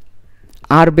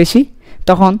 আর বেশি,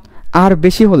 তখন আর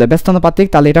বেশি হলে ব্যস্তানুপাতিক,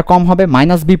 তাহলে এটা কম হবে,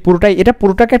 মাইনাস বি পুরোটাই, এটা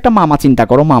পুরোটাকে একটা মামা চিন্তা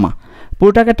করো, মামা,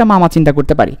 পুরোটাকে একটা মামা চিন্তা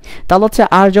করতে পারি। তাহলে হচ্ছে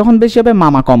আর যখন বেশি হবে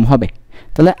মামা কম হবে,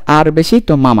 তাহলে আর বেশি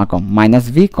তো মামা কম, মাইনাস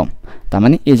ভি কম। তার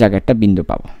মানে এই জায়গায় একটা বিন্দু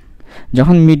পাবো।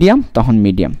 যখন মিডিয়াম তখন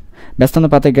মিডিয়াম।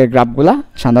 ব্যস্তানুপাতিকের গ্রাফগুলা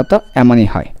সাধারণত এমনই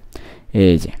হয়।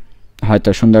 এই যে হয়তো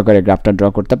সুন্দর করে গ্রাফটা ড্র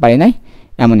করতে পারি নাই,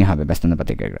 এমনই হবে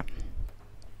ব্যস্তানুপাতিকের গ্রাফ।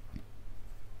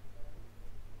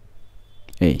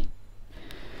 এই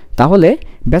তাহলে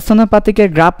ব্যস্তানুপাতিকের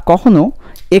গ্রাফ কখনো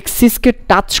এক্সিসকে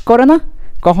টাচ করে না,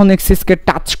 কখনো এক্সিসকে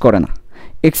টাচ করে না,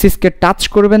 এক্সিসকে টাচ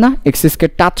করবে না, এক্সিসকে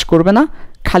টাচ করবে না,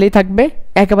 খালি থাকবে,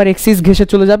 একেবারে এক্সিস ঘেসে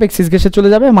চলে যাবে, এক্সিস ঘেসে চলে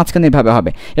যাবে, মাঝখানে এভাবে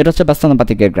হবে। এটা হচ্ছে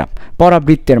ব্যস্তানুপাতিকের গ্রাফ,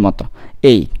 পরাবৃত্তের মতো।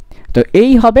 এই তো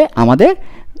এই হবে আমাদের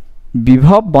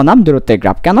বিভব বনাম দূরত্বের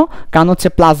গ্রাফ। কেন? কারণ হচ্ছে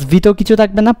প্লাস ভিতেও কিছু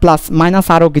থাকবে না, প্লাস মাইনাস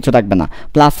আরও কিছু থাকবে না,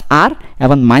 প্লাস আর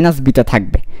এবং মাইনাস বিতে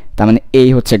থাকবে। তার মানে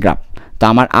এই হচ্ছে গ্রাফ। তো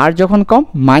আমার আর যখন কম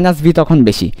মাইনাস ভি তখন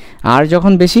বেশি, আর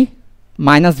যখন বেশি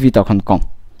মাইনাস ভি তখন কম,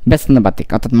 ব্যস্তানুপাতিক।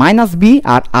 অর্থাৎ মাইনাস বি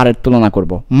আর আর এর তুলনা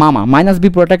করব, মামা, মাইনাস বি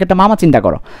পুরোটাকে একটা মামা চিন্তা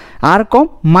করো। আর কম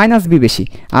মাইনাস বি বেশি,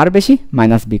 আর বেশি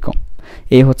মাইনাস বি কম।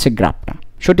 এই হচ্ছে গ্রাফটা,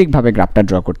 সঠিকভাবে গ্রাফটা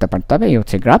ড্র করতে পারতে হবে। এই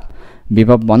হচ্ছে গ্রাফ,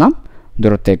 বিভব বনাম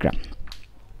দূরত্বের গ্রাফ।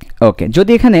 ওকে,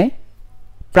 যদি এখানে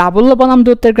প্রাবল্য বনাম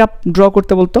দূরত্বের গ্রাফ ড্র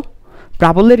করতে বলতো,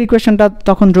 প্রাবল্যের ইকুয়েশনটা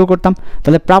তখন ড্র করতাম।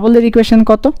 তাহলে প্রাবল্যের ইকুয়েশন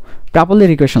কত?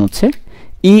 প্রাবল্যের ইকুয়েশন হচ্ছে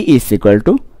E =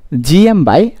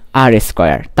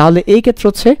 gm/r²। তাহলে এই ক্ষেত্রে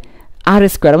হচ্ছে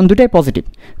r² এবং দুটাই পজিটিভ,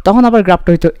 তখন আবার গ্রাফটা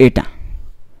হইতো এটা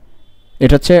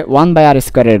হচ্ছে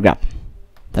 1/r² এর গ্রাফ।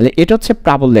 তাহলে এটা হচ্ছে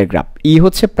প্রাবল্যের গ্রাফ, ই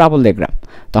হচ্ছে প্রাবল্যের গ্রাফ।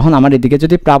 তখন আমার এদিকে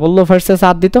যদি প্রাবল্য ভার্সেস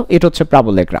আর দিত, এটা হচ্ছে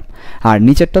প্রাবল্যের গ্রাফ, আর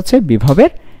নিচেরটা হচ্ছে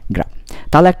বিভবের গ্রাফ।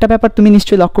 তাহলে একটা ব্যাপার তুমি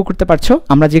নিশ্চয়ই লক্ষ্য করতে পারছো,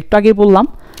 আমরা যে একটু আগে বললাম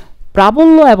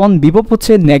প্রাবল্য এবং বিভব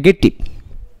হচ্ছে নেগেটিভ।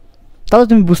 তাহলে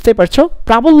তুমি বুঝতেই পারছো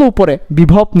প্রাবল্য উপরে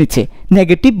বিভব নিচে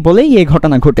নেগেটিভ বলেই এই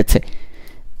ঘটনা ঘটেছে।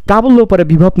 প্রাবল্য উপরে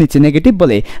বিভব নিচে নেগেটিভ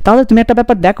বলে। তাহলে তুমি একটা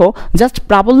ব্যাপার দেখো, জাস্ট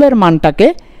প্রাবল্যের মানটাকে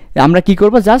আমরা কি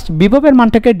করব, জাস্ট বিভবের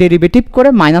মানটাকে ডেরিভেটিভ করে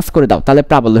মাইনাস করে দাও, তাহলে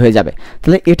প্রাবল্য হয়ে যাবে।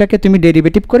 তাহলে এটাকে তুমি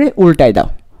ডেরিভেটিভ করে উল্টাই দাও,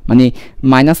 মানে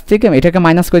মাইনাস থেকে এটাকে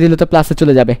মাইনাস করে দিলে তো প্লাসে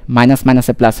চলে যাবে, মাইনাস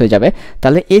মাইনাসে প্লাস হয়ে যাবে।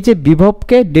 তাহলে এই যে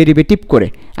বিভবকে ডেরিভেটিভ করে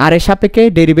আর এর সাপেক্ষে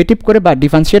ডেরিভেটিভ করে বা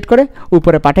ডিফারেন্সিয়েট করে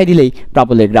উপরে পাঠিয়ে দিলেই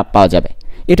প্রাবল্যের গ্রাফ পাওয়া যাবে।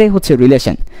 এটাই হচ্ছে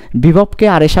রিলেশন, বিভবকে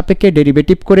আর এর সাপেক্ষে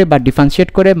ডেরিভেটিভ করে বা ডিফারেন্সিয়েট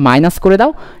করে মাইনাস করে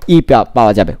দাও, ই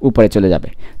পাওয়া যাবে, উপরে চলে যাবে।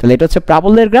 তাহলে এটা হচ্ছে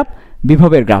প্রাবল্যের গ্রাফ,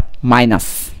 বিভবের গ্রাফ মাইনাস।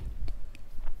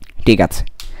 ঠিক আছে,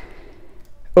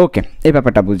 ওকে, এই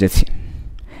ব্যাপারটা বুঝেছি।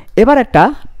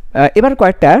 এবার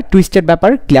কয়েকটা টুইস্টেড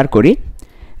ব্যাপার ক্লিয়ার করি,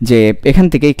 যে এখান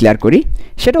থেকেই ক্লিয়ার করি।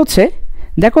 সেটা হচ্ছে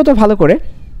দেখো তো ভালো করে,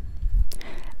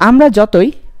 আমরা যতই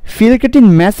ফিলকেটিন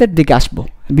ম্যাসের দিকে আসবো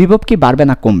বিভব কি বাড়বে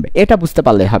না কমবে, এটা বুঝতে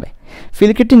পারলেই হবে।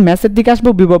 ফিলকেটিন ম্যাসের দিকে আসবো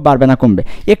বিভব বাড়বে না কমবে।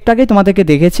 একটু আগেই তোমাদেরকে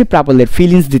দেখেছি প্রাবল্যের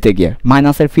ফিলিংস দিতে গিয়ে,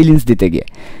 মাইনাসের ফিলিংস দিতে গিয়ে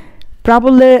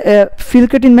প্রাবল্যের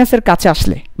ফিলকেটিন ম্যাসের কাছে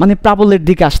আসলে, মানে প্রাবল্যের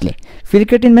দিকে আসলে,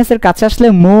 ফিলকেটিন ম্যাসের কাছে আসলে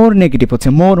মোর নেগেটিভ হচ্ছে,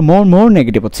 মোর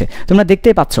নেগেটিভ হচ্ছে। তোমরা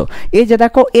দেখতেই পাচ্ছ, এই যে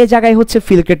দেখো এই জায়গায় হচ্ছে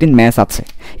ফিলকেটিন ম্যাস আছে,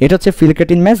 এটা হচ্ছে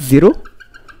ফিলকেটিন ম্যাস 0,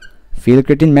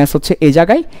 ফিলকেটিন ম্যাস হচ্ছে এই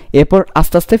জায়গায়। এরপর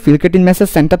আস্তে আস্তে ফিলকেটিন ম্যাসের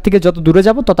সেন্টার থেকে যত দূরে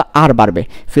যাব তত আর বাড়বে,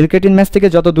 ফিলকেটিন ম্যাস থেকে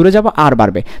যত দূরে যাব আর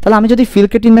বাড়বে। তাহলে আমি যদি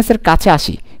ফিলকেটিন ম্যাসের কাছে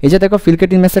আসি, এই যে দেখো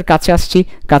ফিলকেটিন ম্যাসের কাছে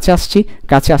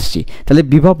আসছি, তাহলে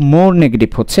বিভব মোর নেগেটিভ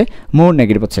হচ্ছে,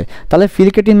 তাহলে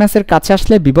ফিলকেটিন ম্যাসের কাছে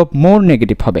আসলে বিভব মোর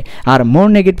নেগেটিভ হবে, আর মোর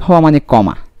নেগেটিভ হওয়া মানে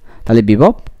কমা, তাহলে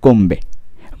বিভব কমবে।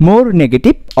 মোর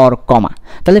নেগেটিভ অর কমা,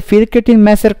 তাহলে ফিলকেটিন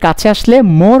ম্যাসের কাছে আসলে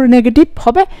মোর নেগেটিভ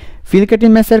হবে,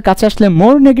 ফিলকেটিন ম্যাসের কাছে আসলে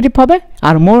মোর নেগেটিভ হবে,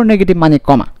 আর মোর নেগেটিভ মানে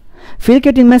কমা।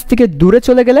 ফিলকেটিন ম্যাস থেকে দূরে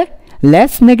চলে গেলে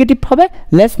লেস নেগেটিভ হবে,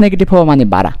 লেস নেগেটিভ হওয়া মানে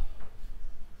বাড়া।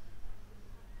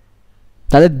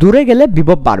 তাহলে দূরে গেলে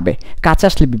বিভব বাড়বে, কাছে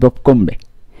আসলে বিভব কমবে।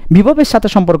 বিভবের সাথে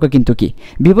সম্পর্ক কিন্তু কি,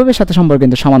 বিভবের সাথে সম্পর্ক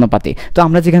কিন্তু সমানুপাতিক। তো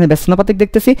আমরা যেখানে ব্যস্তানুপাতিক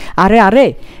দেখতেছি, আরে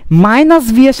মাইনাস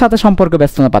ভি এর সাথে সম্পর্ক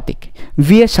ব্যস্তানুপাতিক,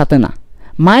 ভি এর সাথে না,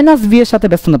 মাইনাস ভি এর সাথে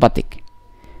ব্যস্তানুপাতিক।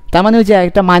 তার মানে ওই যে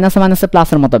একটা মাইনাসে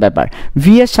প্লাসের মতো ব্যাপার,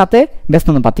 ভি এর সাথে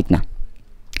ব্যস্তানুপাতিক না,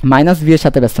 মাইনাস ভি এর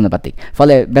সাথে ব্যস্তানুপাতিক।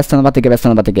 ফলে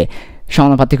ব্যস্তানুপাতিকে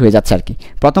সমানুপাতিক হয়ে যাচ্ছে আর কি।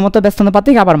 প্রথমত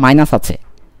ব্যস্তানুপাতিক আবার মাইনাস আছে,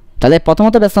 তাহলে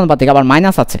প্রথমত ব্যস্তানুপাতিক আবার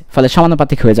মাইনাস আছে, ফলে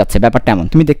সমানুপাতিক হয়ে যাচ্ছে। ব্যাপারটা এমন,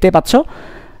 তুমি দেখতেই পাচ্ছ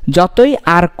যতই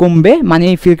আর কমবে মানে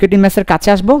এই ফিলকেটিন ম্যাসের কাছে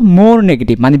আসবো মোর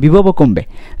নেগেটিভ মানে বিভবও কমবে,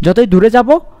 যতই দূরে যাব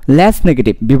লেস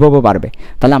নেগেটিভ বিভবও বাড়বে।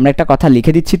 তাহলে আমরা একটা কথা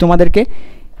লিখে দিচ্ছি তোমাদেরকে,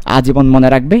 আজীবন মনে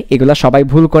রাখবে, এগুলো সবাই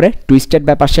ভুল করে, টুইস্টেড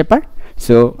ব্যাপার স্যাপার।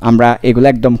 সো আমরা এগুলো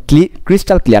একদম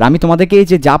ক্রিস্টাল ক্লিয়ার। আমি তোমাদেরকে এই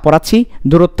যে যা পড়াচ্ছি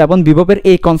দূরত্ব এবং বিভবের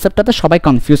এই কনসেপ্টটাতে সবাই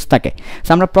কনফিউজ থাকে। সো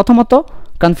আমরা প্রথমত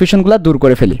কনফিউশনগুলো দূর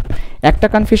করে ফেলি। একটা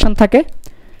কনফিউশন থাকে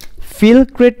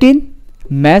ফিলকেটিন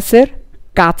ম্যাসের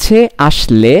কাছে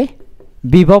আসলে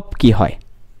বিভব কি হয়।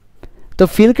 তো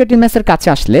ফিলকেটিন ম্যাসের কাছে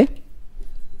আসলে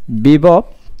বিভব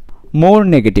মোর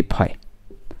নেগেটিভ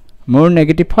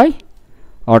হয়,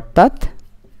 অর্থাৎ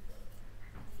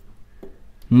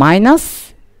মাইনাস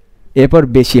এরপর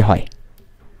বেশি হয়।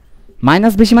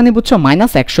 মাইনাস বেশি মানে বুঝছো,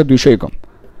 মাইনাস 100-200 এরকম,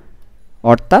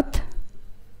 অর্থাৎ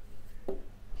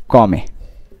কমে।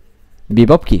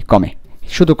 বিভব কি কমে,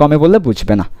 শুধু কমে বললে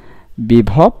বুঝবে না,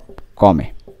 বিভব কমে।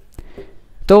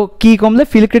 তো কি কমলে,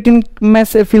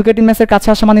 ফিলকেটিন ম্যাসের কাছে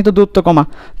আসা মানে তো দূরত্ব কমা,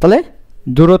 তাহলে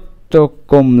দূরত্ব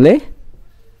কমলে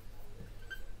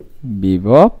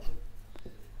বিভব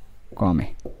কমে।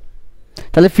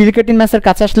 তাহলে ফিলকেটিন ম্যাসের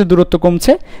কাছে আসলে দূরত্ব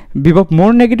কমছে, বিভব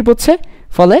মোর নেগেটিভ হচ্ছে,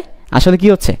 ফলে আসলে কি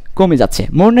হচ্ছে, কমে যাচ্ছে।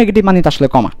 মোর নেগেটিভ মানে তো আসলে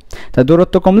কমা, তাহলে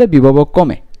দূরত্ব কমলে বিভবও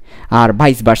কমে। আর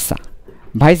ভাইস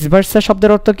ভার্সা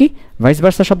শব্দের অর্থ কি, ভাইস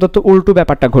ভার্সা শব্দ তো উল্টো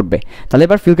ব্যাপারটা ঘটবে। তাহলে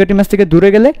এবার ফিলকেটিন ম্যাস থেকে দূরে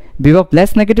গেলে বিভব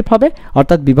লেস নেগেটিভ হবে,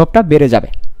 অর্থাৎ বিভবটা বেড়ে যাবে,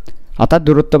 অর্থাৎ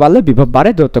দূরত্ব বাড়লে বিভব বাড়ে,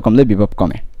 দূরত্ব কমলে বিভব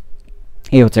কমে।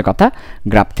 এই হচ্ছে কথা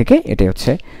গ্রাফ থেকে, এটাই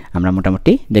হচ্ছে আমরা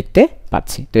মোটামুটি দেখতে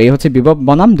পাচ্ছি। তো এই হচ্ছে বিভব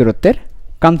বনাম দূরত্বের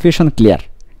কনফিউশন ক্লিয়ার।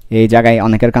 এই জায়গায়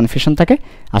অনেকের কনফিউশন থাকে,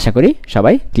 আশা করি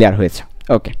সবাই ক্লিয়ার হয়েছে।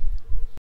 ওকে।